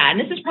ever had.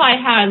 And this is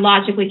probably how I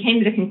logically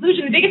came to the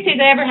conclusion. The biggest days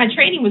I ever had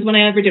trading was when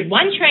I ever did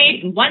one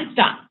trade and one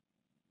stock.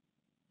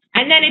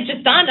 And then it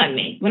just dawned on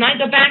me. When I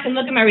go back and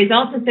look at my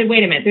results and say,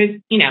 wait a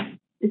minute,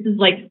 this is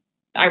like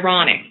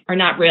ironic or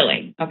not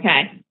really,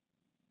 okay?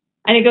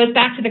 And it goes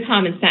back to the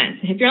common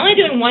sense. If you're only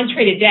doing one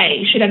trade a day,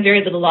 you should have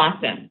very little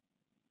losses.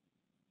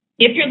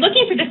 If you're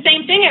looking for the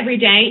same thing every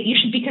day, you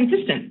should be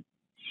consistent.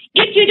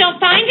 If you don't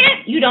find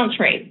it, you don't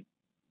trade.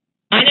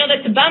 I know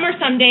that's a bummer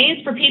some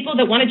days for people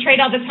that want to trade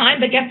all the time,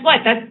 but guess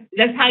what?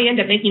 That's how you end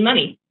up making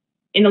money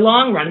in the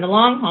long run, in the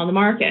long haul, in the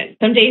market.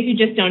 Some days you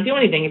just don't do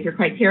anything if your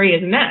criteria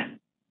is met.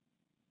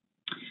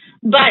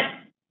 But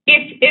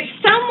if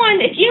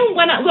you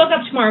woke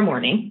up tomorrow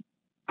morning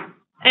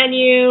and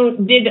you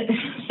did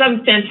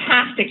some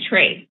fantastic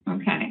trade,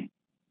 okay,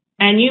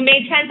 and you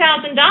made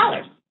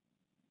 $10,000,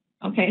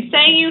 okay,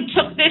 say you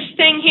took this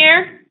thing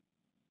here,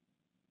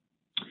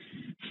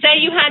 say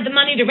you had the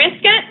money to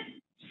risk it,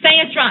 say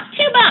it dropped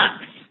 $2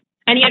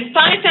 and you had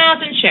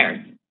 5,000 shares,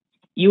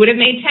 you would have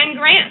made 10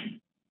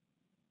 grand.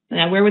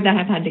 Now, where would that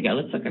have had to go?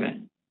 Let's look at it.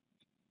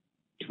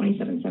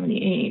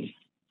 2778.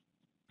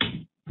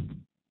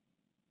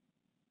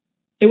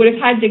 It would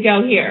have had to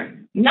go here.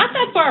 Not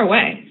that far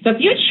away. So if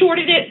you had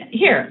shorted it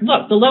here,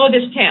 look, the low of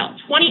this tail,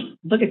 20,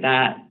 look at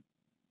that.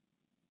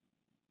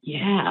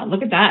 Yeah,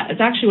 look at that. It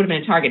actually would have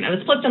been a target. Now,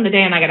 it flipped on the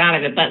day and I got out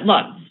of it, but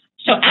look.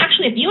 So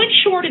actually, if you had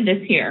shorted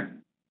this here,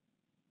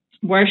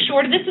 where I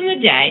shorted this in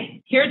the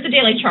day, here's the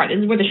daily chart. This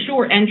is where the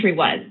short entry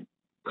was.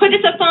 Could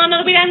this have fallen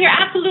all the way down here?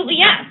 Absolutely,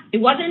 yes. It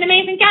wasn't an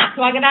amazing gap,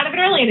 so I got out of it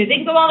early, and it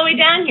didn't go all the way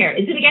down here.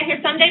 Is it going to get here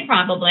someday?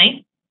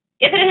 Probably.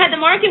 If it had the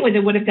market with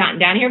it, would have gotten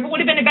down here, but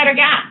would have been a better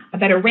gap, a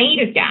better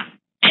range of gap.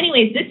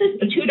 Anyways, this is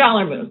a $2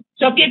 move.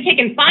 So if you had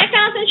taken 5,000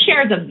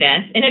 shares of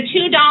this in a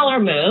 $2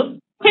 move,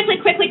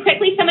 quickly,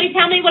 somebody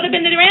tell me what would have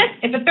been the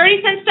risk? If a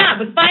 30-cent stock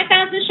with 5,000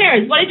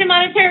 shares, what is your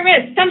monetary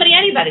risk? Somebody,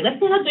 anybody.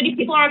 Let's see how good you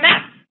people are on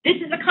math. This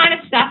is the kind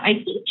of stuff I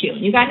teach you,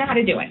 and you guys know how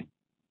to do it.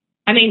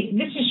 I mean,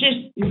 this is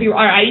just, you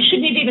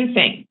shouldn't even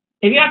think.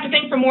 If you have to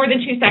think for more than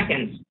 2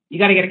 seconds, you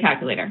got to get a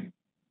calculator.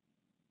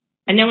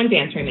 And no one's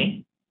answering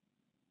me.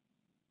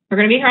 We're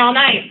going to be here all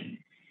night.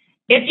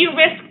 If you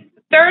risk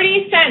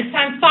 30 cents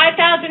times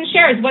 5,000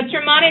 shares, what's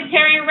your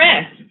monetary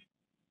risk?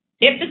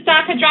 If the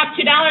stock had dropped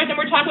 $2 and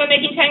we're talking about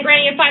making 10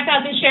 grand and you have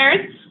 5,000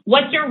 shares,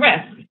 what's your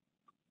risk?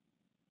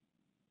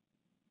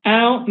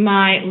 Oh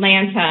my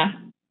Lanta.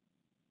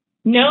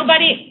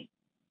 Nobody,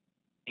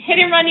 hit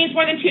and run needs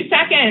more than 2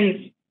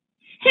 seconds.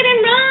 Hit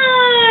and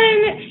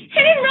run!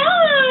 Hit and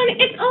run!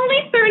 It's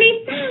only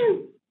 30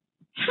 cents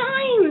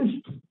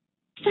times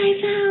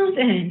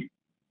 5,000.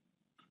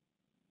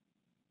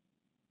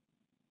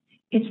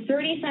 It's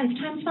 30 cents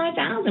times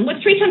 5,000.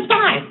 What's 3 times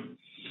 5?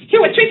 Here,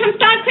 what's 3 times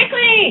 5?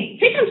 Quickly!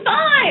 3 times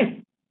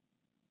 5!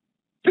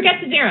 Forget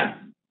the zero.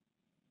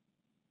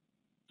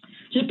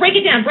 Just break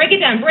it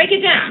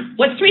down.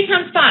 What's 3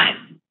 times 5?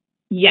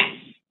 Yes.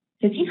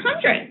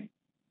 1,500.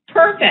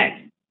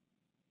 Perfect.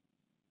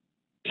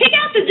 Take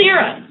out the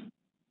zeros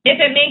if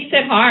it makes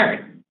it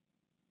hard.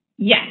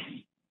 Yes.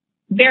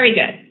 Very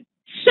good.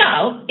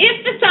 So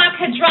if the stock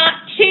had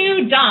dropped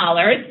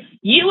 $2,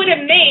 you would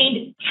have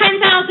made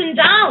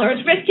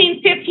 $10,000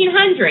 risking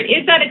 $1,500.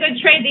 Is that a good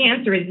trade? The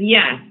answer is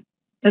yes.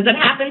 Does it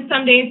happen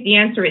some days? The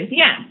answer is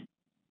yes.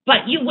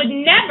 But you would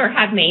never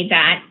have made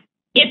that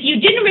if you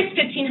didn't risk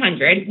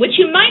 $1,500, which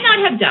you might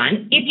not have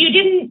done if you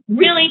didn't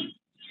really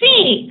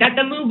see that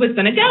the move was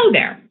going to go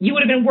there. You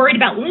would have been worried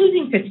about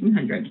losing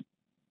 $1,500.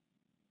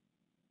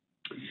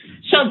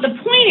 So the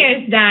point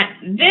is that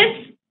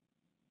this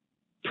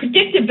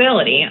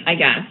predictability, I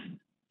guess,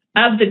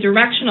 of the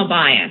directional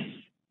bias,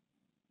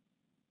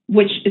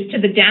 which is to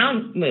the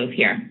down move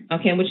here,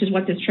 okay, which is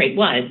what this trade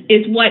was,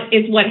 is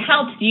what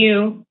helps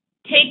you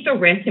take the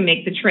risk and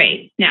make the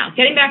trade. Now,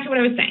 getting back to what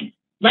I was saying,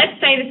 let's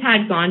say this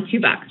had gone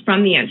 $2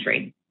 from the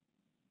entry,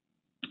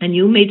 and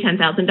you made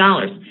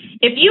 $10,000.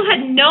 If you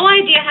had no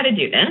idea how to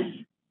do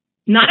this,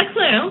 not a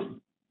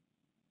clue,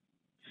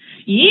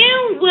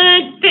 you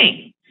would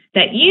think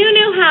that you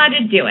knew how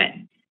to do it.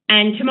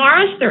 And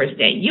tomorrow's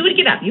Thursday, you would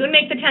get up, you would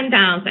make the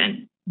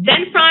 10,000.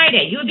 Then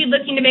Friday, you would be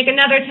looking to make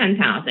another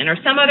 10,000 or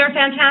some other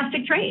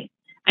fantastic trade.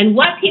 And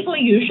what people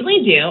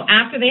usually do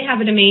after they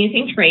have an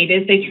amazing trade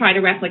is they try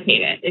to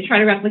replicate it. They try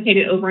to replicate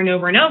it over and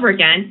over and over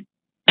again.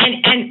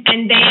 And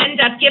they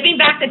end up giving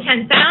back the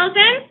 10,000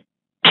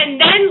 and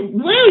then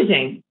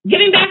losing,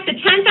 giving back the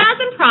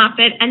 10,000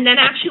 profit and then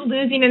actually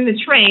losing in the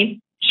trade,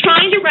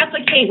 trying to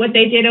replicate what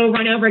they did over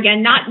and over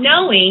again, not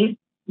knowing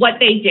what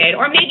they did,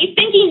 or maybe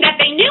thinking that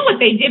they knew what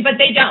they did, but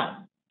they don't.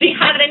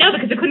 How do they know?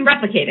 Because they couldn't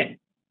replicate it.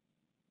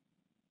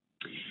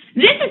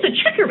 This is the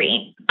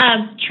trickery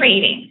of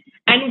trading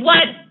and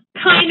what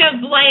kind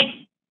of like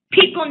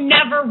people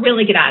never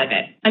really get out of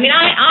it. I mean,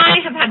 I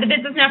have had the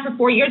business now for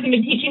 4 years and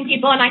been teaching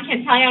people, and I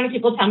can't tell you how many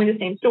people tell me the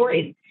same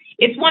stories.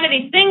 It's one of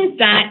these things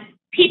that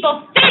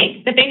people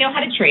think that they know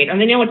how to trade or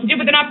they know what to do,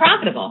 but they're not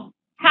profitable.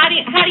 How do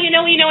you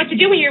know when you know what to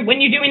do when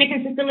you're doing it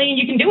consistently and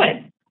you can do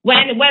it?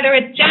 Whether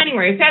it's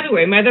January or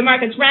February, whether the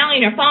market's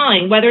rallying or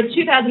falling, whether it's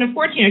 2014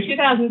 or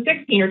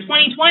 2016 or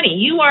 2020,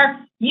 you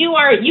are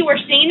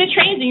seeing the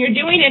trades and you're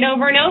doing it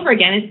over and over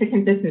again. It's the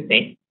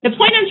consistency. The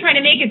point I'm trying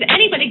to make is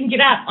anybody can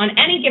get up on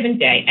any given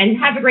day and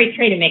have a great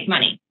trade and make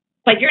money.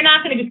 But you're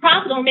not going to be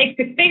profitable and make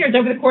six figures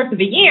over the course of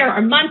a year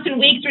or months and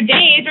weeks or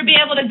days or be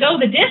able to go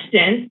the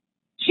distance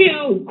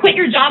to quit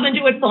your job and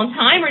do it full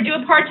time or do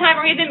it part time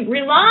or even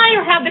rely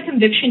or have the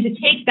conviction to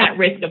take that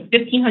risk of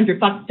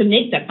 $1,500 to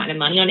make that kind of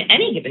money on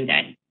any given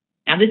day.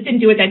 Now, this didn't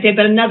do it that day,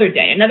 but another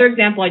day. Another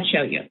example I'd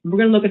show you. We're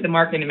going to look at the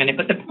market in a minute.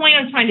 But the point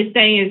I'm trying to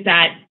say is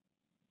that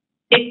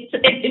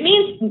it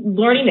means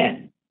learning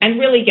it and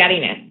really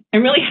getting it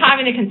and really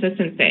having a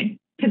consistency,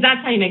 because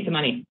that's how you make the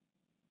money.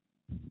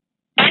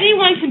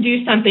 Anyone can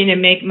do something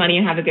and make money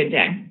and have a good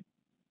day.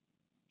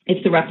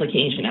 It's the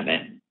replication of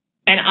it.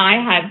 And I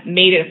have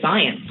made it a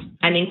science.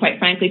 I mean, quite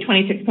frankly,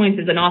 26 points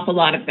is an awful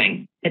lot of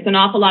things. It's an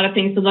awful lot of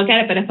things to look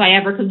at it, but if I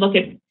ever could look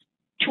at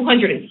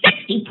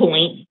 260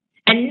 points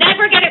and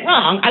never get it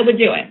wrong, I would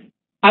do it.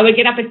 I would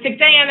get up at 6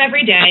 a.m.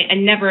 every day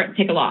and never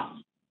take a loss.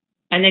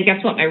 And then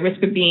guess what? My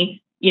risk would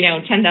be,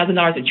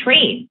 $10,000 a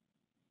trade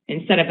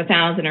instead of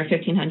 $1,000 or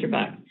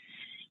 $1,500.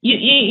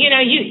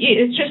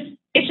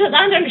 It's just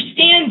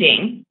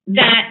understanding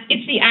that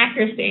it's the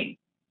accuracy.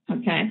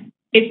 Okay.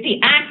 It's the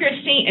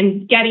accuracy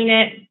and getting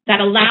it that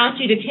allows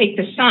you to take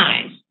the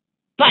size.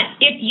 But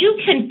if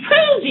you can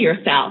prove to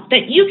yourself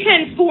that you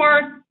can,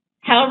 for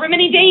however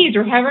many days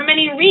or however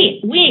many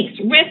weeks,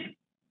 risk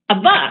a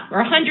buck or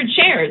 100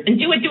 shares and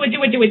do it,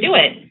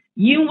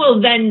 you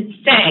will then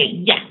say,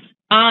 yes,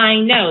 I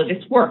know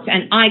this works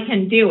and I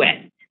can do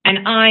it.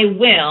 And I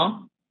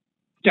will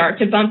start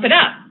to bump it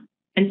up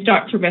and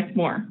start to risk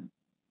more.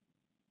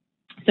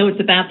 So it's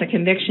about the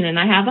conviction, and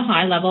I have a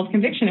high level of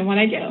conviction in what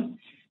I do.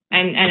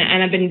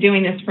 And I've been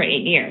doing this for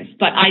 8 years,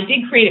 but I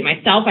did create it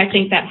myself. I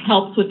think that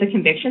helps with the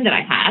conviction that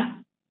I have.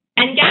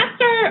 And gaps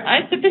are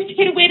a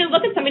sophisticated way to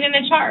look at something in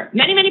a chart.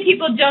 Many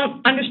people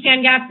don't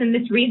understand gaps and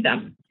misread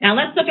them. Now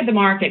let's look at the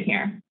market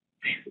here.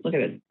 Look at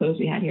this close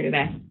we had here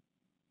today.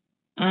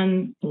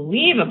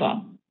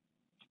 Unbelievable.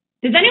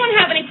 Does anyone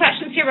have any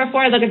questions here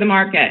before I look at the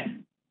market?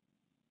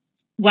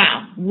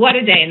 Wow, what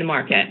a day in the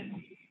market.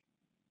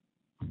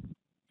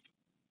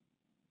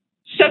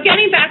 So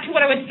getting back to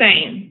what I was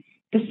saying.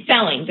 The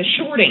selling, the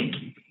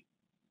shorting,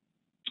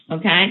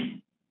 okay?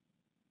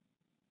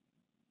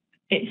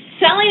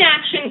 Selling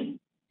action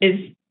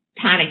is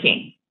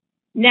panicking.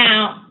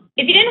 Now,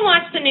 if you didn't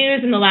watch the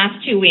news in the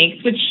last 2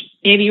 weeks, which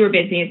maybe you were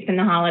busy, it's been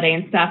the holiday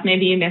and stuff,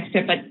 maybe you missed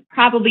it, but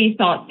probably you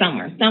saw it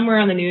somewhere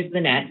on the news of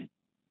the net.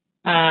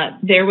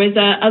 There was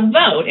a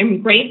vote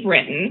in Great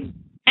Britain,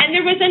 and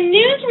there was a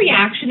news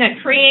reaction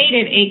that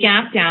created a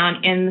gap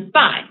down in the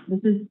SPY.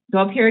 This is, go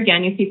up here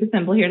again, you see the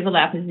symbol here to the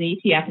left is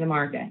the ETF in the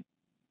market.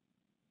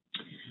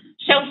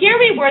 So here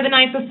we were the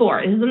night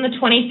before. This is on the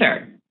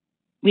 23rd.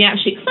 We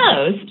actually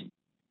closed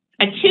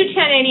at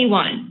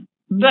 210.81.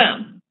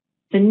 Boom.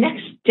 The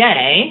next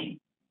day,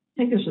 I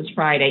think this was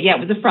Friday. Yeah,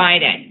 it was a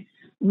Friday.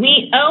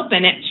 We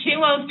open at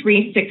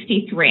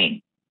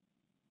 203.63.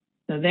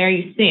 So there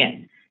you see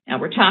it. Now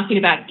we're talking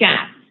about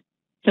gaps.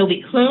 So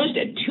we closed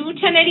at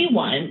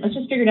 210.81. Let's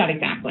just figure it out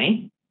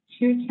exactly.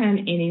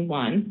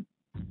 210.81.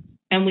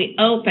 And we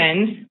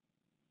opened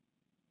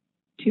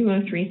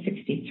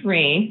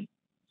 203.63.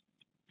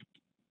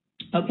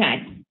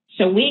 Okay,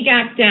 so we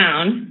got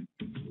down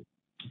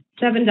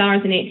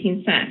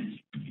 $7.18.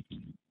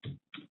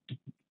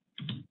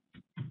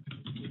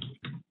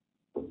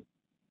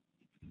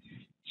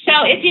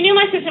 So if you knew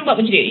my system, what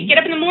would you do? You get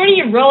up in the morning,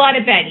 you roll out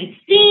of bed, you'd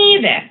see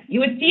this. You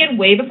would see it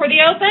way before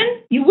the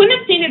open. You wouldn't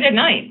have seen it at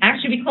night.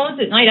 Actually, we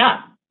closed at night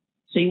up,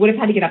 so you would have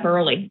had to get up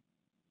early.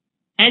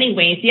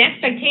 Anyways, the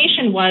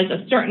expectation was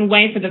a certain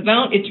way for the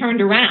vote. It turned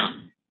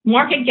around.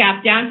 Market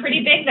gap down pretty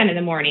big then in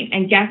the morning,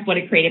 and guess what?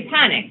 It created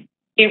panic.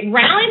 It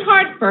rallied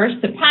hard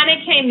first, the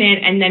panic came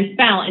in, and then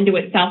fell into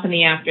itself in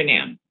the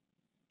afternoon.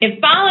 It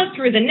followed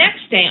through the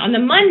next day. On the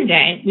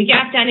Monday, we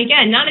gapped down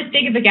again, not as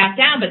big as a gap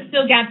down, but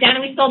still gapped down,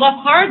 and we sold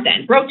off hard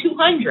then, broke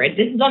 200.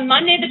 This is on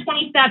Monday the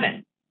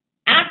 27th.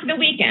 After the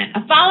weekend,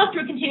 a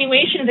follow-through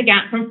continuation of the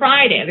gap from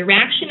Friday, the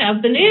reaction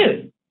of the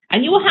news.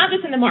 And you will have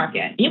this in the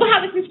market. You will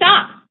have this in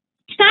stocks.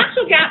 Stocks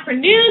will gap for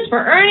news, for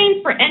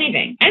earnings, for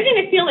anything. Anything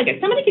that feel like it.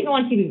 Somebody could go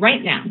on TV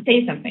right now and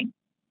say something,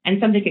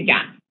 and something could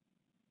gap.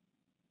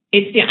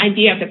 It's the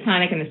idea of the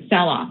panic and the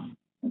sell-off,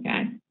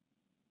 okay?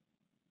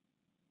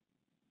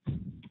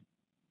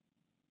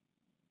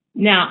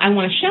 Now, I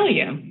want to show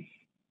you.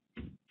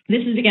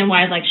 This is, again,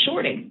 why I like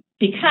shorting,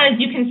 because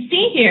you can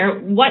see here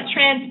what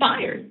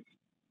transpired.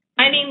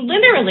 I mean,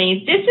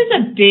 literally, this is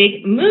a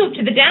big move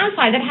to the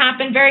downside that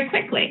happened very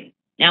quickly.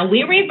 Now,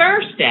 we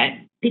reversed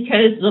it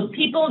because the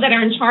people that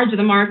are in charge of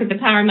the market, the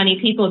power money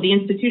people, the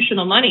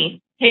institutional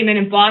money, came in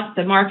and bought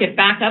the market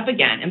back up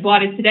again and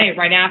bought it today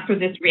right after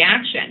this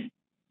reaction.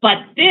 But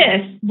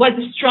this was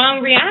a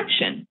strong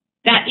reaction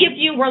that if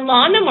you were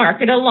long the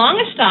market or long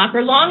a stock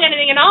or long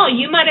anything at all,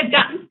 you might have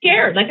gotten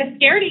scared, like a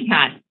scaredy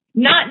cat,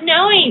 not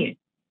knowing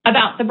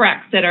about the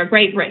Brexit or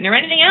Great Britain or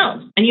anything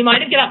else. And you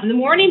might have get up in the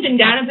morning, been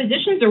down in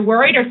positions or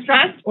worried or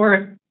stressed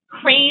or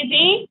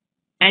crazy,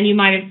 and you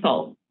might have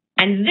sold.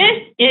 And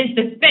this is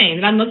the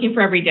thing that I'm looking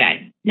for every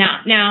day.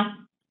 Now,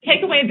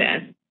 take away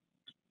this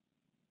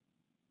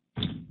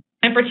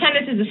and pretend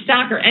this is a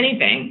stock or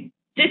anything.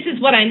 This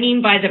is what I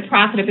mean by the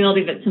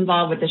profitability that's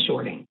involved with the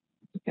shorting,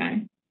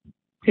 okay?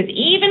 Because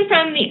even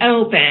from the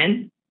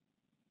open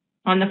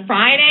on the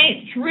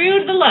Friday through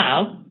to the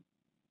low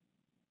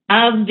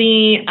of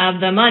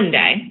the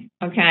Monday,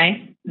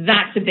 okay,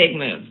 that's a big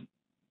move.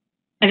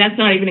 And that's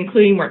not even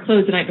including where it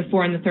closed the night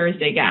before in the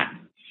Thursday gap,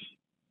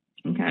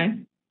 okay?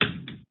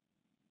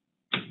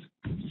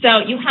 So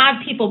you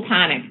have people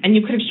panic, and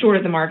you could have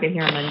shorted the market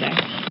here on Monday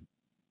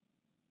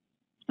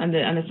on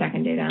the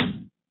second day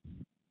down.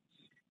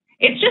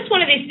 It's just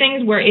one of these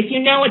things where if you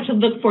know what to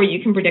look for,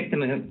 you can predict the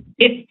move.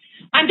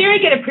 I'm very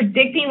good at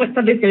predicting what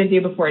something's going to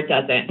do before it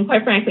does it. And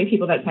quite frankly,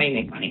 people, that's how you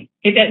make money.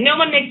 No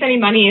one makes any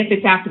money if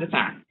it's after the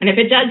fact. And if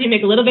it does, you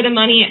make a little bit of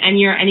money and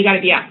you got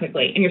to be out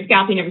quickly and you're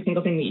scalping every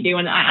single thing that you do.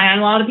 And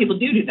a lot of people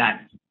do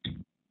that.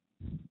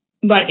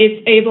 But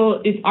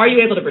are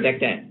you able to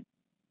predict it?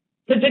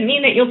 Does it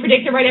mean that you'll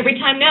predict it right every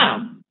time?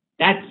 No.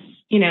 That's,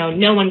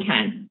 no one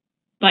can.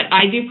 But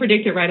I do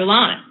predict it right a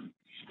lot.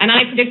 And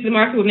I predicted the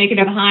market would make it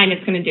at a high and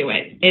it's going to do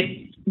it.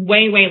 It's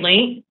way, way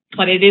late,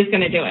 but it is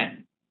going to do it.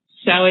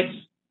 So it's,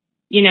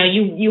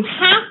 you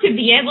have to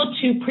be able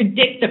to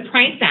predict the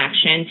price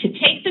action to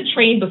take the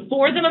trade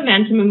before the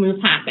momentum and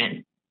move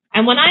happens.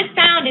 And what I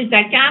found is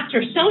that gaps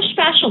are so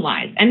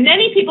specialized and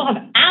many people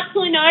have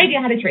absolutely no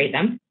idea how to trade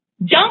them,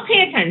 don't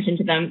pay attention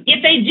to them.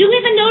 If they do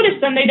even notice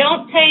them, they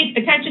don't pay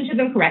attention to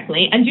them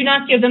correctly and do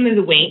not give them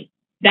the weight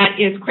that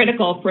is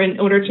critical in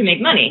order to make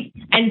money.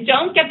 And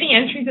don't get the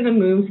entries and the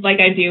moves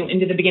like I do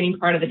into the beginning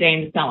part of the day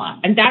in the sell-off.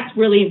 And that's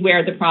really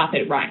where the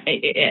profit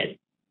is.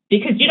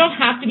 Because you don't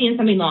have to be in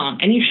something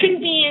long, and you shouldn't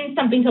be in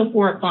something till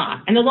 4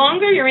 o'clock. And the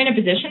longer you're in a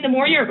position, the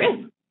more you're at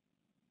risk.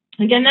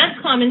 Again,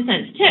 that's common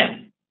sense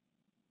too.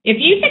 If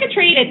you take a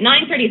trade at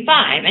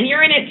 9:35 and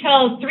you're in it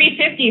till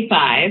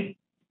 3:55,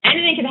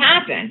 anything could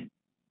happen.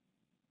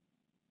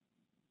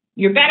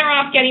 You're better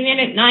off getting in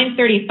at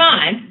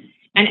 9:35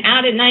 and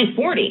out at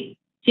 9:40.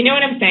 Do you know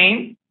what I'm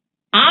saying?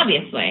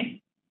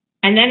 Obviously.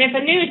 And then if a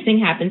news thing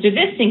happens or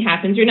this thing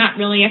happens, you're not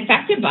really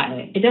affected by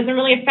it. It doesn't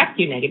really affect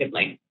you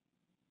negatively.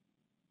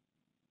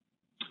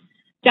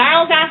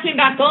 Daryl's asking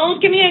about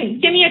gold. Give me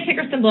a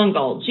ticker symbol on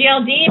gold.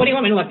 GLD. What do you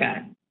want me to look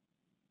at?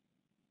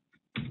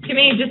 Give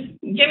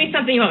me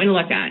something you want me to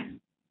look at.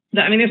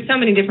 I mean, there's so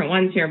many different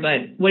ones here,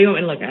 but what do you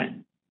want me to look at?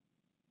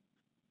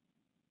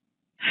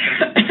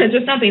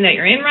 Just something that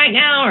you're in right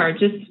now, or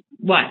just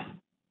what?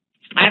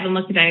 I haven't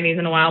looked at any of these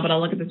in a while, but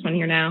I'll look at this one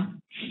here now.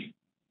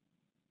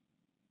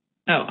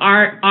 Oh,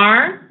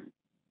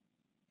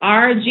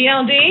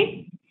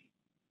 RGLD.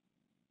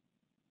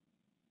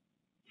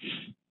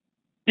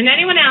 And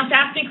anyone else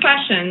ask me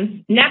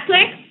questions?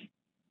 Netflix?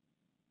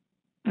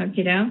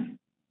 Okay, down.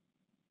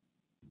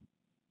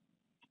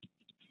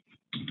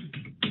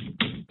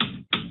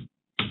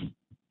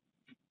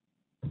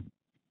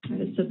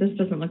 This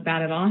doesn't look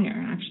bad at all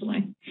here,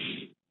 actually.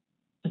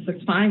 This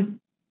looks fine.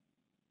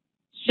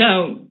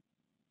 So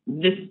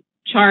this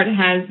chart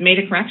has made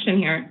a correction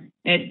here.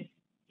 It's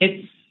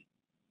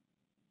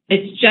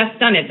just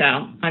done it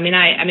though. I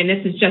mean,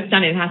 this is just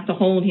done. It has to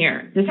hold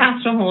here. This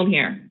has to hold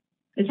here.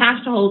 This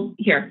has to hold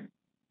here.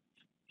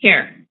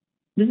 Here.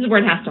 This is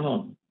where it has to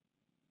hold.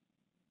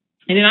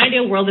 In an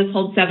ideal world, this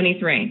holds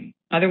 73.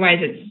 Otherwise,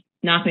 it's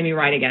not going to be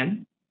right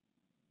again.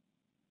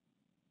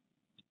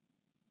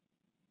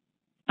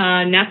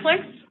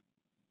 Netflix.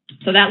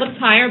 So that looks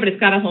higher, but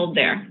it's got to hold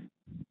there.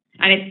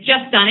 And it's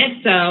just done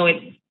it, so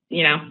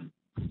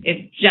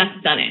it's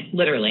just done it,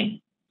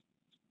 literally.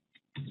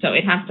 So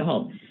it has to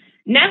hold.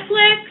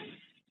 Netflix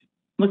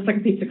looks like a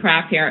piece of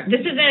crap here.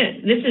 This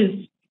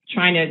is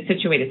trying to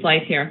situate its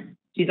life here.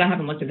 Geez, I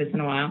haven't looked at this in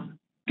a while.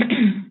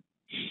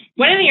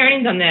 What are the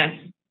earnings on this?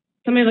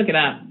 Somebody look it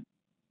up.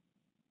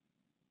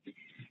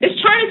 This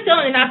chart is still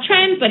in an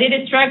uptrend, but it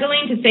is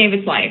struggling to save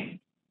its life.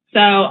 So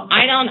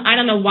I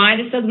don't know why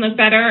this doesn't look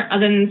better,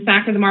 other than the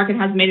fact that the market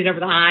has made it over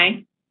the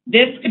high.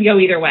 This could go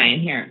either way in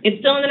here. It's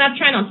still in an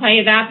uptrend, I'll tell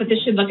you that, but this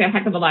should look a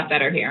heck of a lot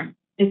better here.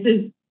 This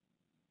is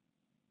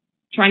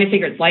trying to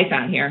figure its life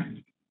out here.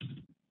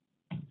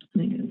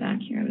 Let me go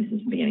back here. This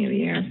is the beginning of the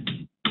year.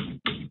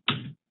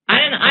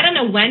 I don't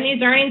know when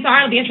these earnings are.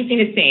 It'll be interesting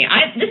to see.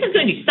 This is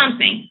going to do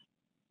something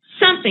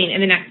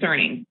in the next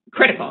earnings.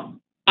 Critical.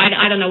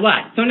 I don't know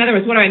what. So in other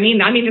words, what do I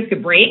mean? I mean, this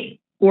could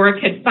break, or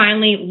it could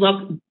finally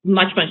look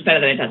much, much better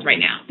than it does right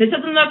now. This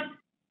doesn't look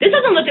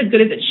as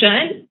good as it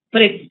should,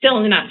 but it's still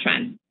in an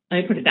uptrend.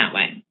 Let me put it that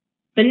way.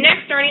 The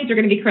next earnings are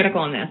going to be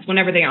critical in this,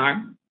 whenever they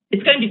are.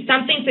 It's going to do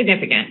something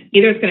significant.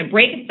 Either it's going to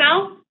break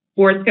itself,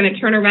 or it's going to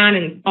turn around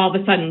and all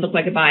of a sudden look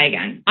like a buy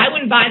again. I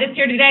wouldn't buy this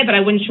here today, but I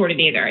wouldn't short it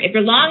either. If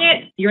you're long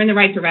it, you're in the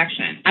right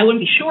direction. I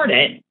wouldn't be short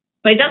it,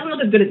 but it doesn't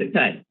look as good as it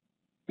could.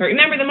 But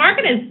remember, the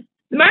market's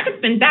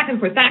been back and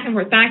forth, back and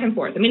forth, back and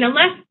forth. I mean,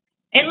 unless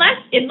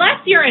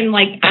you're in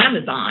like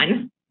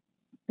Amazon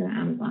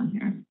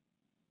here.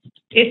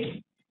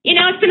 It's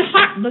been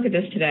hot. Look at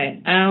this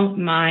today. Oh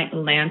my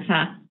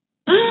Lanta.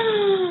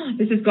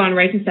 This has gone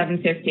right to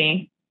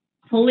 750.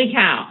 Holy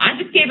cow. I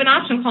just gave an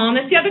option call on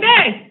this the other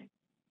day.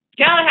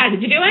 Galahad,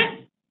 did you do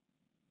it?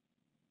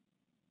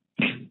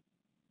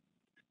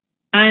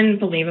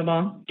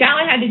 Unbelievable.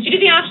 Galahad, did you do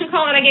the option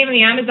call that I gave on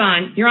the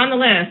Amazon? You're on the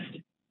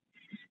list.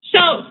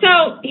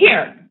 So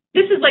here,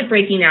 this is like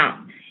breaking out.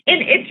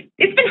 And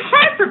it's been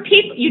hard for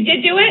people. You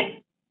did do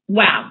it?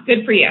 Wow,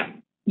 good for you.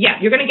 Yeah,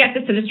 you're going to get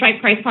this to the strike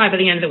price probably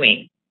by the end of the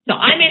week. So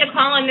I made a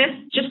call on this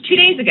just 2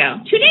 days ago.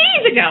 2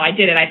 days ago I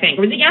did it, I think.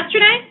 Or was it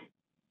yesterday?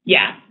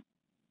 Yeah.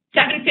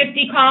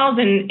 750 calls,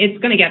 and it's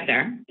going to get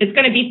there. It's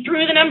going to be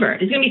through the number.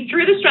 It's going to be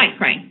through the strike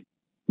price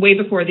way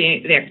before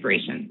the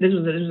expiration. This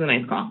was a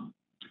nice call.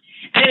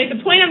 Anyway,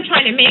 the point I'm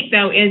trying to make,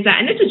 though, is that,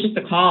 and this was just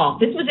a call.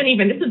 This wasn't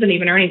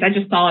even earnings. I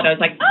just saw it. I was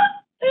like,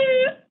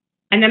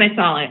 and then I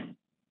saw it.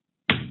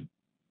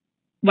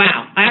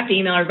 Wow, I have to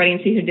email everybody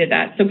and see who did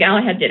that. So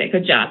Galahad did it.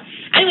 Good job.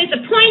 Anyways,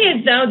 the point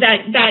is, though,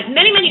 that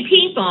many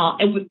people,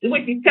 with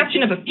the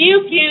exception of a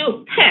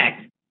few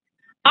picks,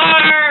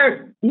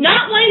 are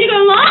not wanting to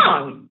go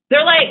long.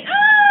 They're like,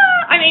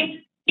 I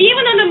mean,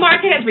 even though the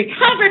market has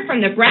recovered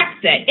from the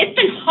Brexit, it's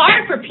been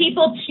hard for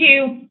people to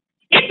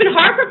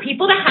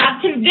have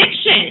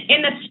conviction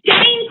in the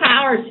staying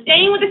power,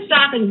 staying with the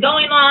stock and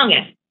going long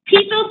it.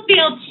 People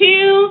feel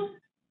too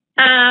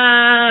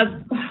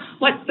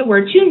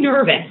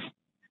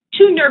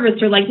nervous,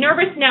 or like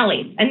nervous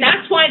Nellies. And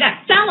that's why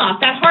that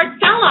sell-off, that hard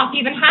sell-off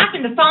even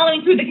happened the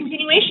following through the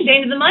continuation day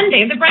into the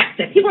Monday of the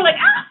Brexit. People are like,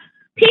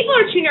 people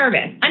are too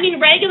nervous. I mean,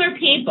 regular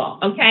people,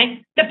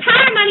 okay? The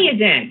power money is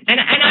in. And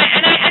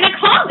I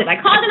called it.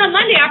 I called it on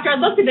Monday after I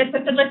looked at this.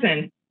 I said,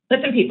 listen,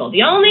 people,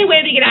 the only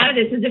way we get out of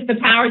this is if the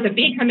powers that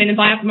be come in and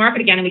buy up the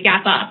market again and we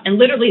gap up. And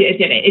literally it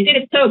did it. It did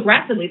it so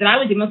aggressively that I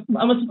was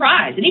almost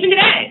surprised. And even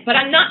today. But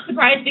I'm not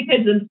surprised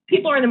because the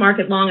people are in the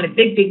market long at a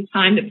big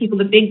time,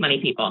 the big money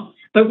people.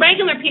 But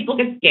regular people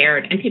get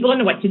scared and people don't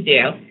know what to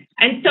do.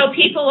 And so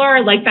people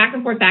are like back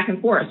and forth.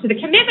 So the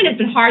commitment has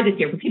been hard this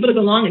year for people to go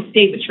long and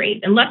stay with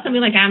trade, unless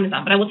something like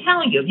Amazon. But I will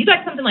tell you, if you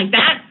got something like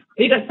that,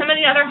 or you got some of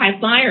the other high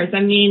flyers,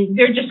 I mean,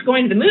 they're just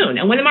going to the moon.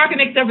 And when the market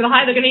makes it over the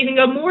high, they're going to even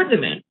go more to the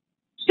moon.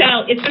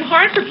 So it's been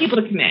hard for people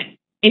to commit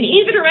in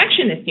either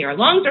direction this year,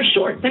 longs or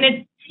shorts. And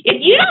if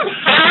you don't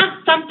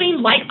have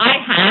something like I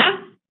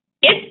have,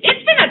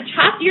 it's been a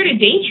tough year to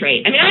day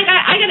trade. I mean,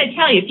 I got to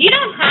tell you, if you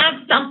don't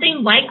have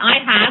something like I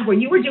have, where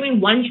you were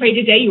doing one trade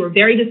a day, you were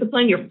very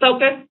disciplined, you're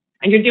focused,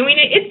 and you're doing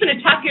it, it's been a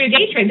tough year to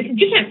day trade because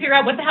you can't figure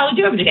out what the hell to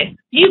do every day.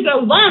 Do you go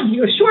long? Do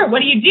you go short?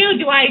 What do you do?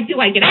 Do I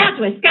get out?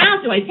 Do I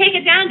scout? Do I take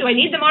it down? Do I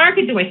need the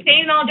market? Do I stay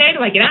in all day?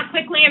 Do I get out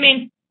quickly? I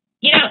mean,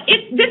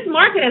 this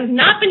market has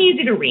not been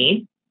easy to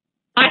read.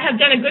 I have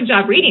done a good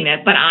job reading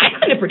it, but I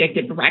couldn't have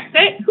predicted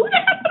Brexit. Who the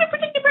heck could have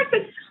predicted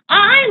Brexit?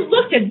 I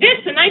looked at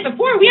this the night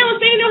before. We almost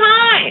made a new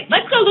high.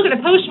 Let's go look at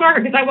the post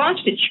market because I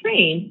watched it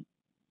trade.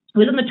 It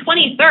was on the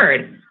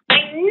 23rd.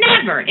 I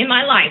never in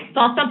my life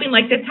saw something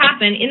like this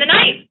happen in the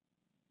night.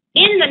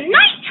 In the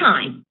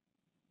nighttime.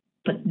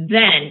 But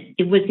then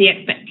it was the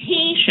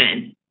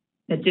expectation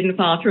that didn't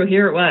follow through.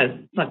 Here it was.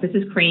 Look, this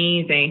is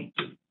crazy.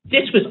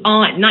 This was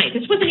all at night.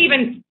 This wasn't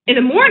even in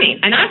the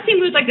morning. And I've seen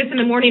moves like this in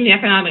the morning in the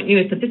economic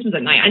news, but this was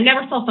at night. I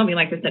never saw something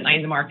like this at night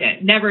in the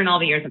market. Never in all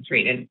the years I've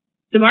traded.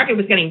 The market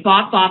was getting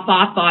bought, up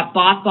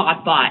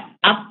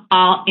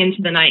all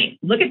into the night.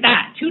 Look at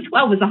that.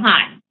 212 was a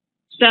high.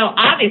 So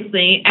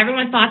obviously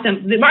everyone thought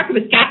the market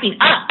was gapping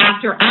up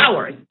after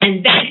hours,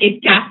 and then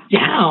it gapped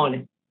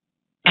down.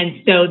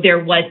 And so there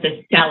was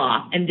the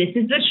sell-off, and this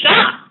is the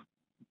shock.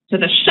 So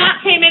the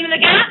shock came in the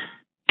gap,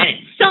 and it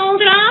sold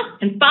it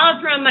off and followed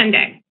through on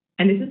Monday.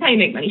 And this is how you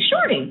make money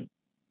shorting.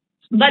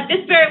 But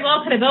this very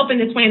well could have opened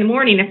this way in the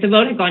morning if the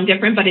vote had gone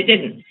different, but it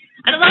didn't.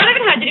 And a lot of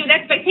it had to do with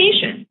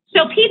expectation.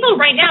 So people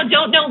right now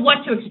don't know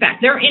what to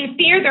expect. They're in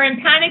fear, they're in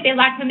panic, they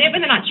lack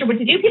commitment, they're not sure what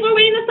to do. People are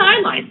waiting on the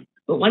sidelines.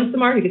 But once the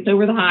market gets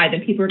over the high,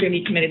 then people are going to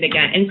be committed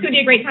again. And it's going to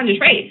be a great time to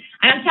trade.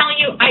 And I'm telling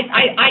you,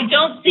 I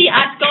don't see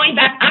us going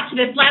back up to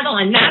this level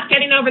and not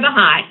getting over the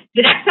high.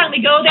 The next time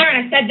we go there,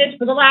 and I said this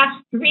for the last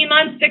 3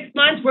 months, 6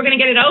 months, we're going to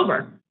get it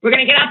over. We're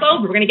going to get up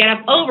over. We're going to get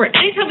up over.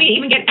 Anytime we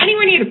even get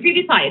anywhere near the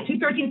previous high at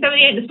 213.78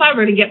 in the spot,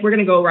 we're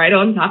going to go right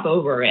on top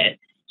over it.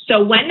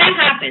 So when that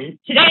happens,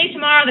 today,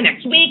 tomorrow, the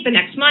next week, the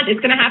next month, it's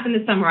going to happen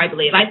this summer, I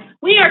believe.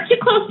 We are too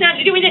close now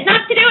to doing it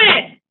not to do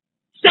it.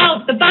 So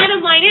the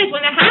bottom line is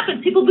when that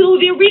happens, people will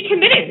be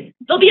recommitted.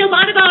 There'll be a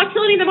lot of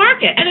volatility in the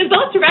market. And in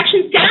both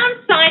directions,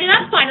 downside and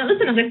upside. Now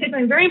listen, I'm going to say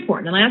something very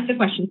important, and I asked the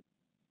question.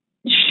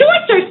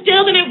 Shorts are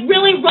still going to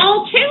really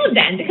roll too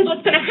then, because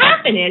what's going to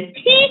happen is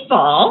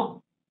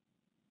people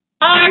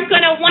are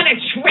going to want to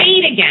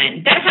trade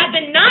again that have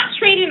been not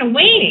trading and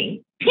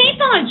waiting.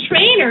 People and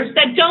traders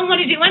that don't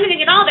want to do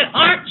anything at all that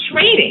aren't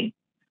trading.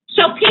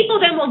 So people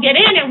then will get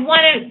in and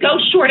want to go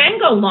short and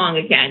go long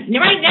again. And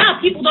right now,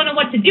 people don't know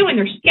what to do and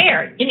they're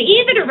scared. In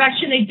either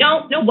direction, they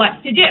don't know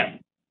what to do.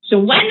 So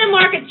when the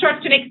market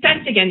starts to make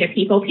sense again to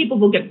people, people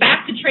will get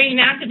back to trading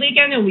actively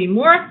again. There will be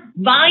more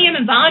volume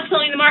and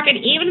volatility in the market,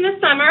 even in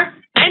the summer,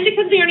 and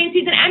because of the earnings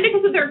season, and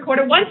because of the third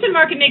quarter, once the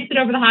market makes it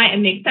over the high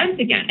and makes sense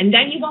again. And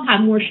then you will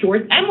have more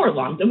shorts and more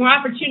longs and more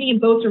opportunity in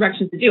both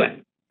directions to do it.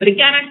 But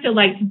again, I still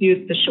like to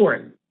do the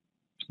short.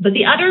 But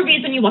the other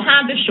reason you will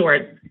have the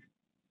short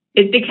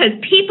is because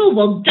people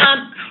will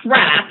dump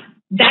crap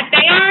that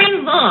they are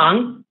in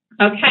long,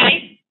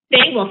 okay?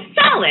 They will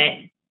sell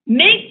it,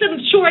 make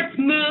some shorts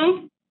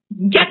move,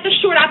 get the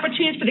short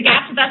opportunities for the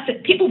gaps with us.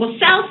 People will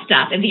sell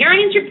stuff. If the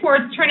earnings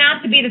reports turn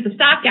out to be that the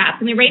stock gaps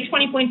and they rate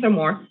 20 points or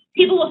more,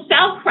 people will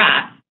sell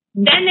crap.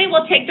 Then they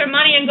will take their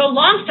money and go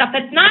long stuff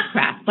that's not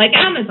crap, like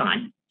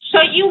Amazon.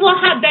 So you will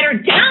have better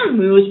down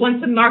moves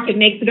once the market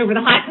makes it over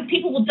the high because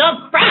people will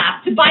dump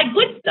crap to buy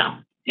good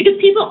stuff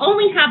because people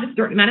only have a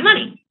certain amount of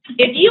money.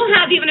 If you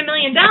have even $1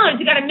 million,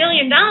 you got $1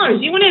 million,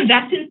 you want to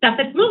invest in stuff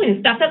that's moving,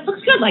 stuff that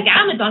looks good, like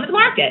Amazon in the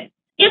market.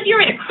 If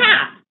you're in a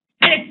crap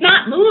and it's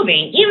not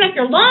moving, even if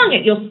you're long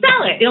it, you'll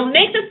sell it. It'll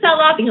make the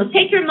sell off and you'll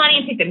take your money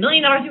and take the $1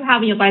 million you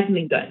have and you'll buy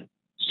something good.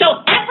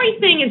 So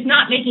everything is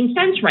not making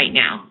sense right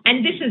now.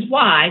 And this is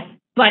why,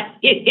 but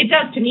it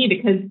does to me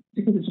because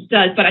it just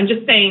does. But I'm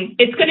just saying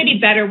it's going to be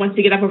better once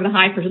you get up over the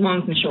high for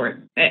longs and shorts.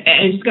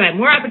 And it's just going to have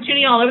more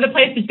opportunity all over the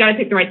place. But you've got to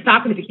pick the right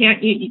stock. And if you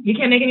can't, you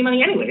can't make any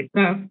money anyway.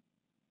 So.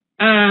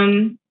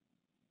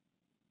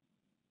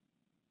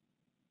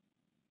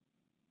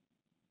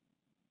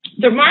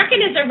 The market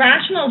is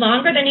irrational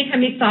longer than you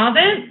can be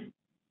solvent.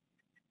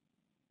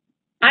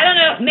 I don't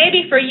know,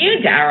 maybe for you,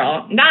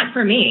 Daryl, not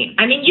for me.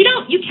 I mean,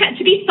 you can't,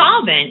 to be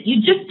solvent,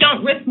 you just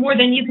don't risk more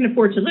than you can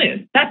afford to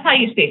lose. That's how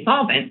you stay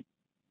solvent.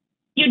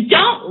 You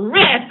don't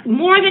risk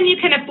more than you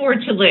can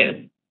afford to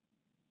lose.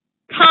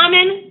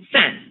 Common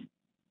sense.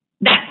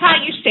 That's how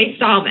you stay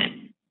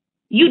solvent.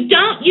 You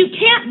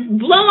can't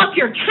blow up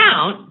your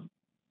account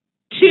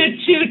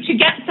to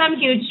get some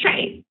huge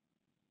trade.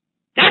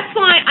 That's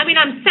why,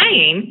 I'm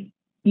saying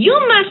you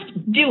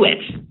must do it.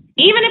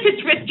 Even if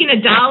it's risking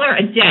 $1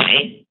 a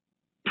day,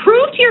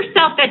 prove to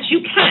yourself that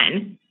you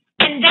can.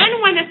 And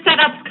then when the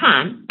setups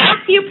come,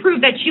 after you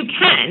prove that you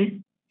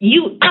can,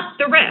 you up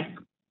the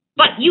risk.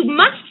 But you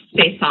must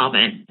stay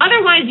solvent.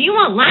 Otherwise, you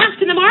won't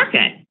last in the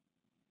market.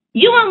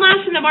 You won't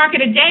last in the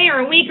market a day or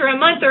a week or a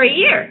month or a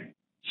year.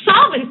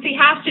 Solvency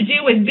has to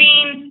do with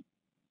being,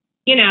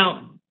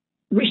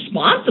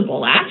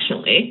 responsible,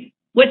 actually,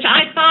 which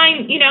I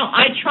find,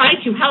 I try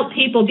to help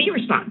people be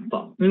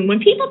responsible. I mean, when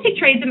people take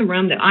trades in the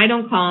room that I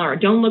don't call or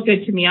don't look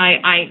good to me,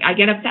 I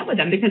get upset with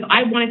them because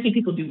I want to see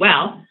people do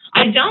well.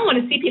 I don't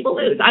want to see people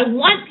lose. I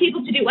want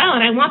people to do well,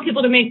 and I want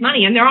people to make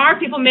money. And there are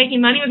people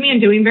making money with me and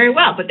doing very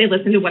well, but they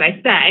listen to what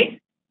I say,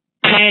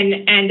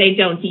 and they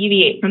don't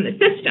deviate from the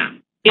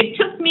system. It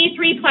took me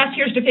 3+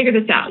 years to figure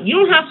this out. You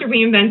don't have to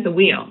reinvent the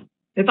wheel.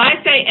 If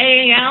I say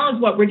AAL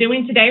is what we're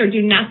doing today or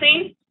do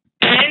nothing,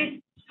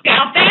 and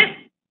scalp it,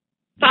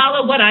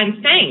 follow what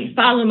I'm saying,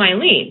 follow my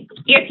lead.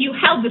 If you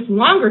held this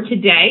longer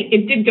today,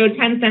 it did go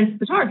 10 cents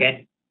to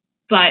target.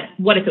 But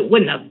what if it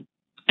wouldn't have?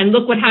 And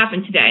look what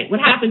happened today. What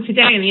happened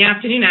today in the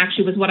afternoon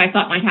actually was what I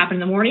thought might happen in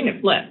the morning.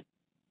 It flipped.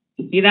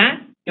 You see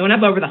that? It went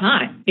up over the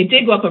high. It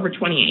did go up over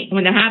 28.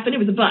 When that happened, it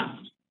was a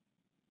bust.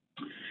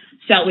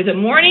 So it was a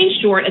morning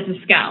short as a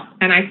scalp.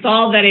 And I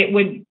saw that it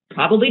would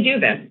probably do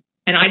this.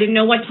 And I didn't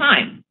know what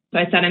time. So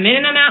I said, I'm in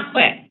and I'm out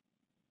quick.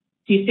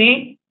 Do you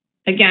see?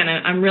 Again,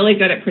 I'm really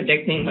good at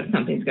predicting what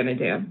something's going to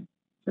do.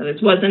 So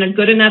this wasn't a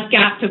good enough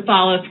gap to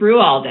follow through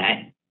all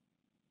day.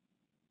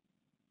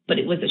 But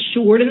it was a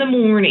short in the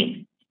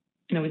morning.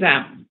 And it was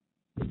out.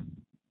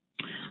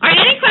 All right,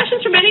 any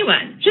questions from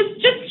anyone?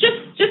 Just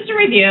to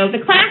review,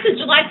 the class is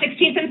July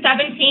 16th and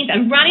 17th.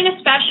 I'm running a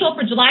special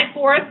for July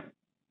 4th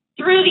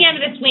through the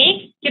end of this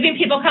week, giving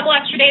people a couple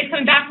extra days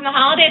coming back from the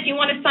holiday. If you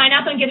want to sign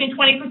up, I'm giving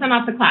 20%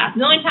 off the class.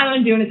 The only time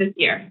I'm doing it this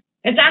year.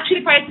 It's actually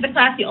the price of the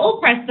class, the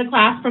old price of the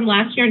class from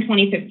last year in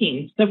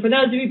 2015. So for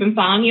those of you who've been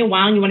following me a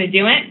while and you want to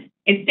do it,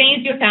 it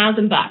saves you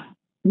 $1,000.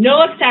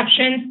 No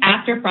exceptions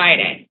after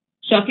Friday.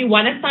 So if you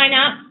want to sign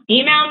up,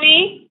 email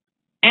me.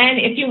 And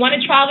if you want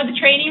to trial to the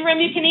trading room,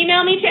 you can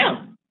email me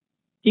too.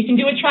 You can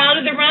do a trial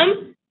to the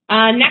room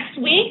next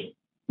week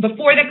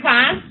before the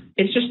class.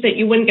 It's just that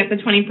you wouldn't get the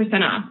 20%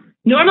 off.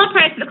 Normal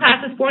price of the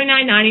class is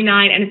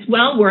 $49.99, and it's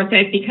well worth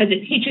it because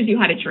it teaches you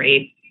how to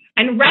trade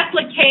and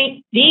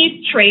replicate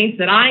these trades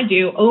that I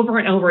do over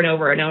and over and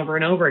over and over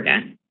and over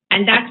again.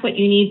 And that's what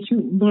you need to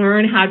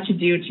learn how to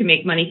do to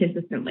make money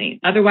consistently.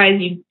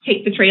 Otherwise, you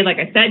take the trade, like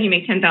I said, you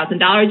make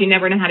 $10,000, you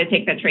never know how to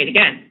take that trade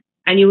again.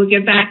 and you will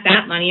give back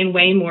that money and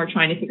way more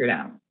trying to figure it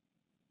out.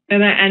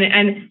 And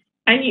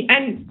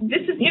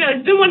this is,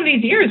 it's been one of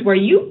these years where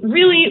you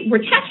really were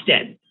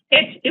tested.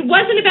 It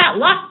wasn't about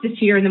luck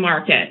this year in the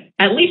market,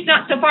 at least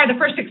not so far the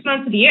first 6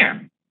 months of the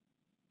year.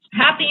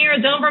 Half the year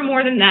is over,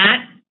 more than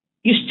that.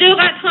 You still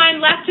got time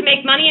left to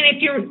make money, and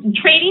if you're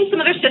trading some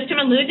other system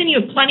and losing,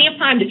 you have plenty of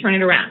time to turn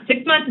it around.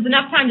 6 months is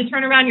enough time to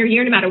turn around your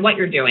year no matter what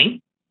you're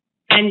doing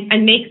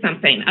and make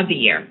something of the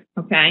year,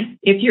 okay?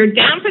 If you're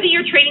down for the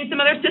year trading some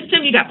other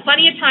system, you got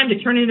plenty of time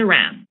to turn it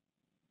around,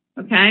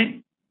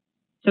 okay?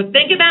 So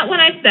think about what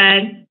I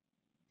said.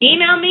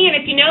 Email me, and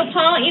if you know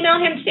Paul, email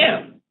him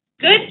too.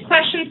 Good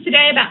questions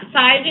today about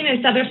sizing and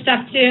this other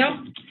stuff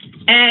too.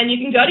 And you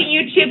can go to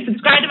YouTube,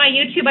 subscribe to my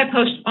YouTube. I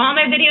post all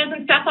my videos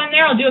and stuff on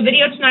there. I'll do a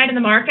video tonight in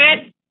the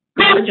market.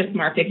 Gorgeous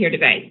market here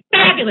today.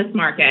 Fabulous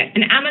market.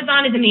 And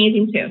Amazon is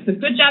amazing too. So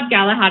good job,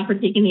 Galahad, for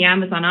taking the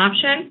Amazon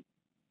option.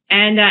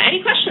 And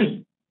any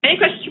questions? Any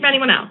questions from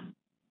anyone else?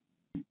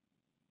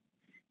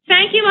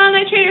 Thank you,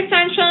 Online Trader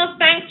Essentials.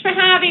 Thanks for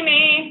having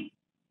me.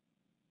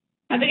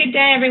 Have a good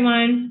day,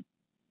 everyone.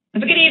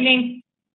 Have a good evening.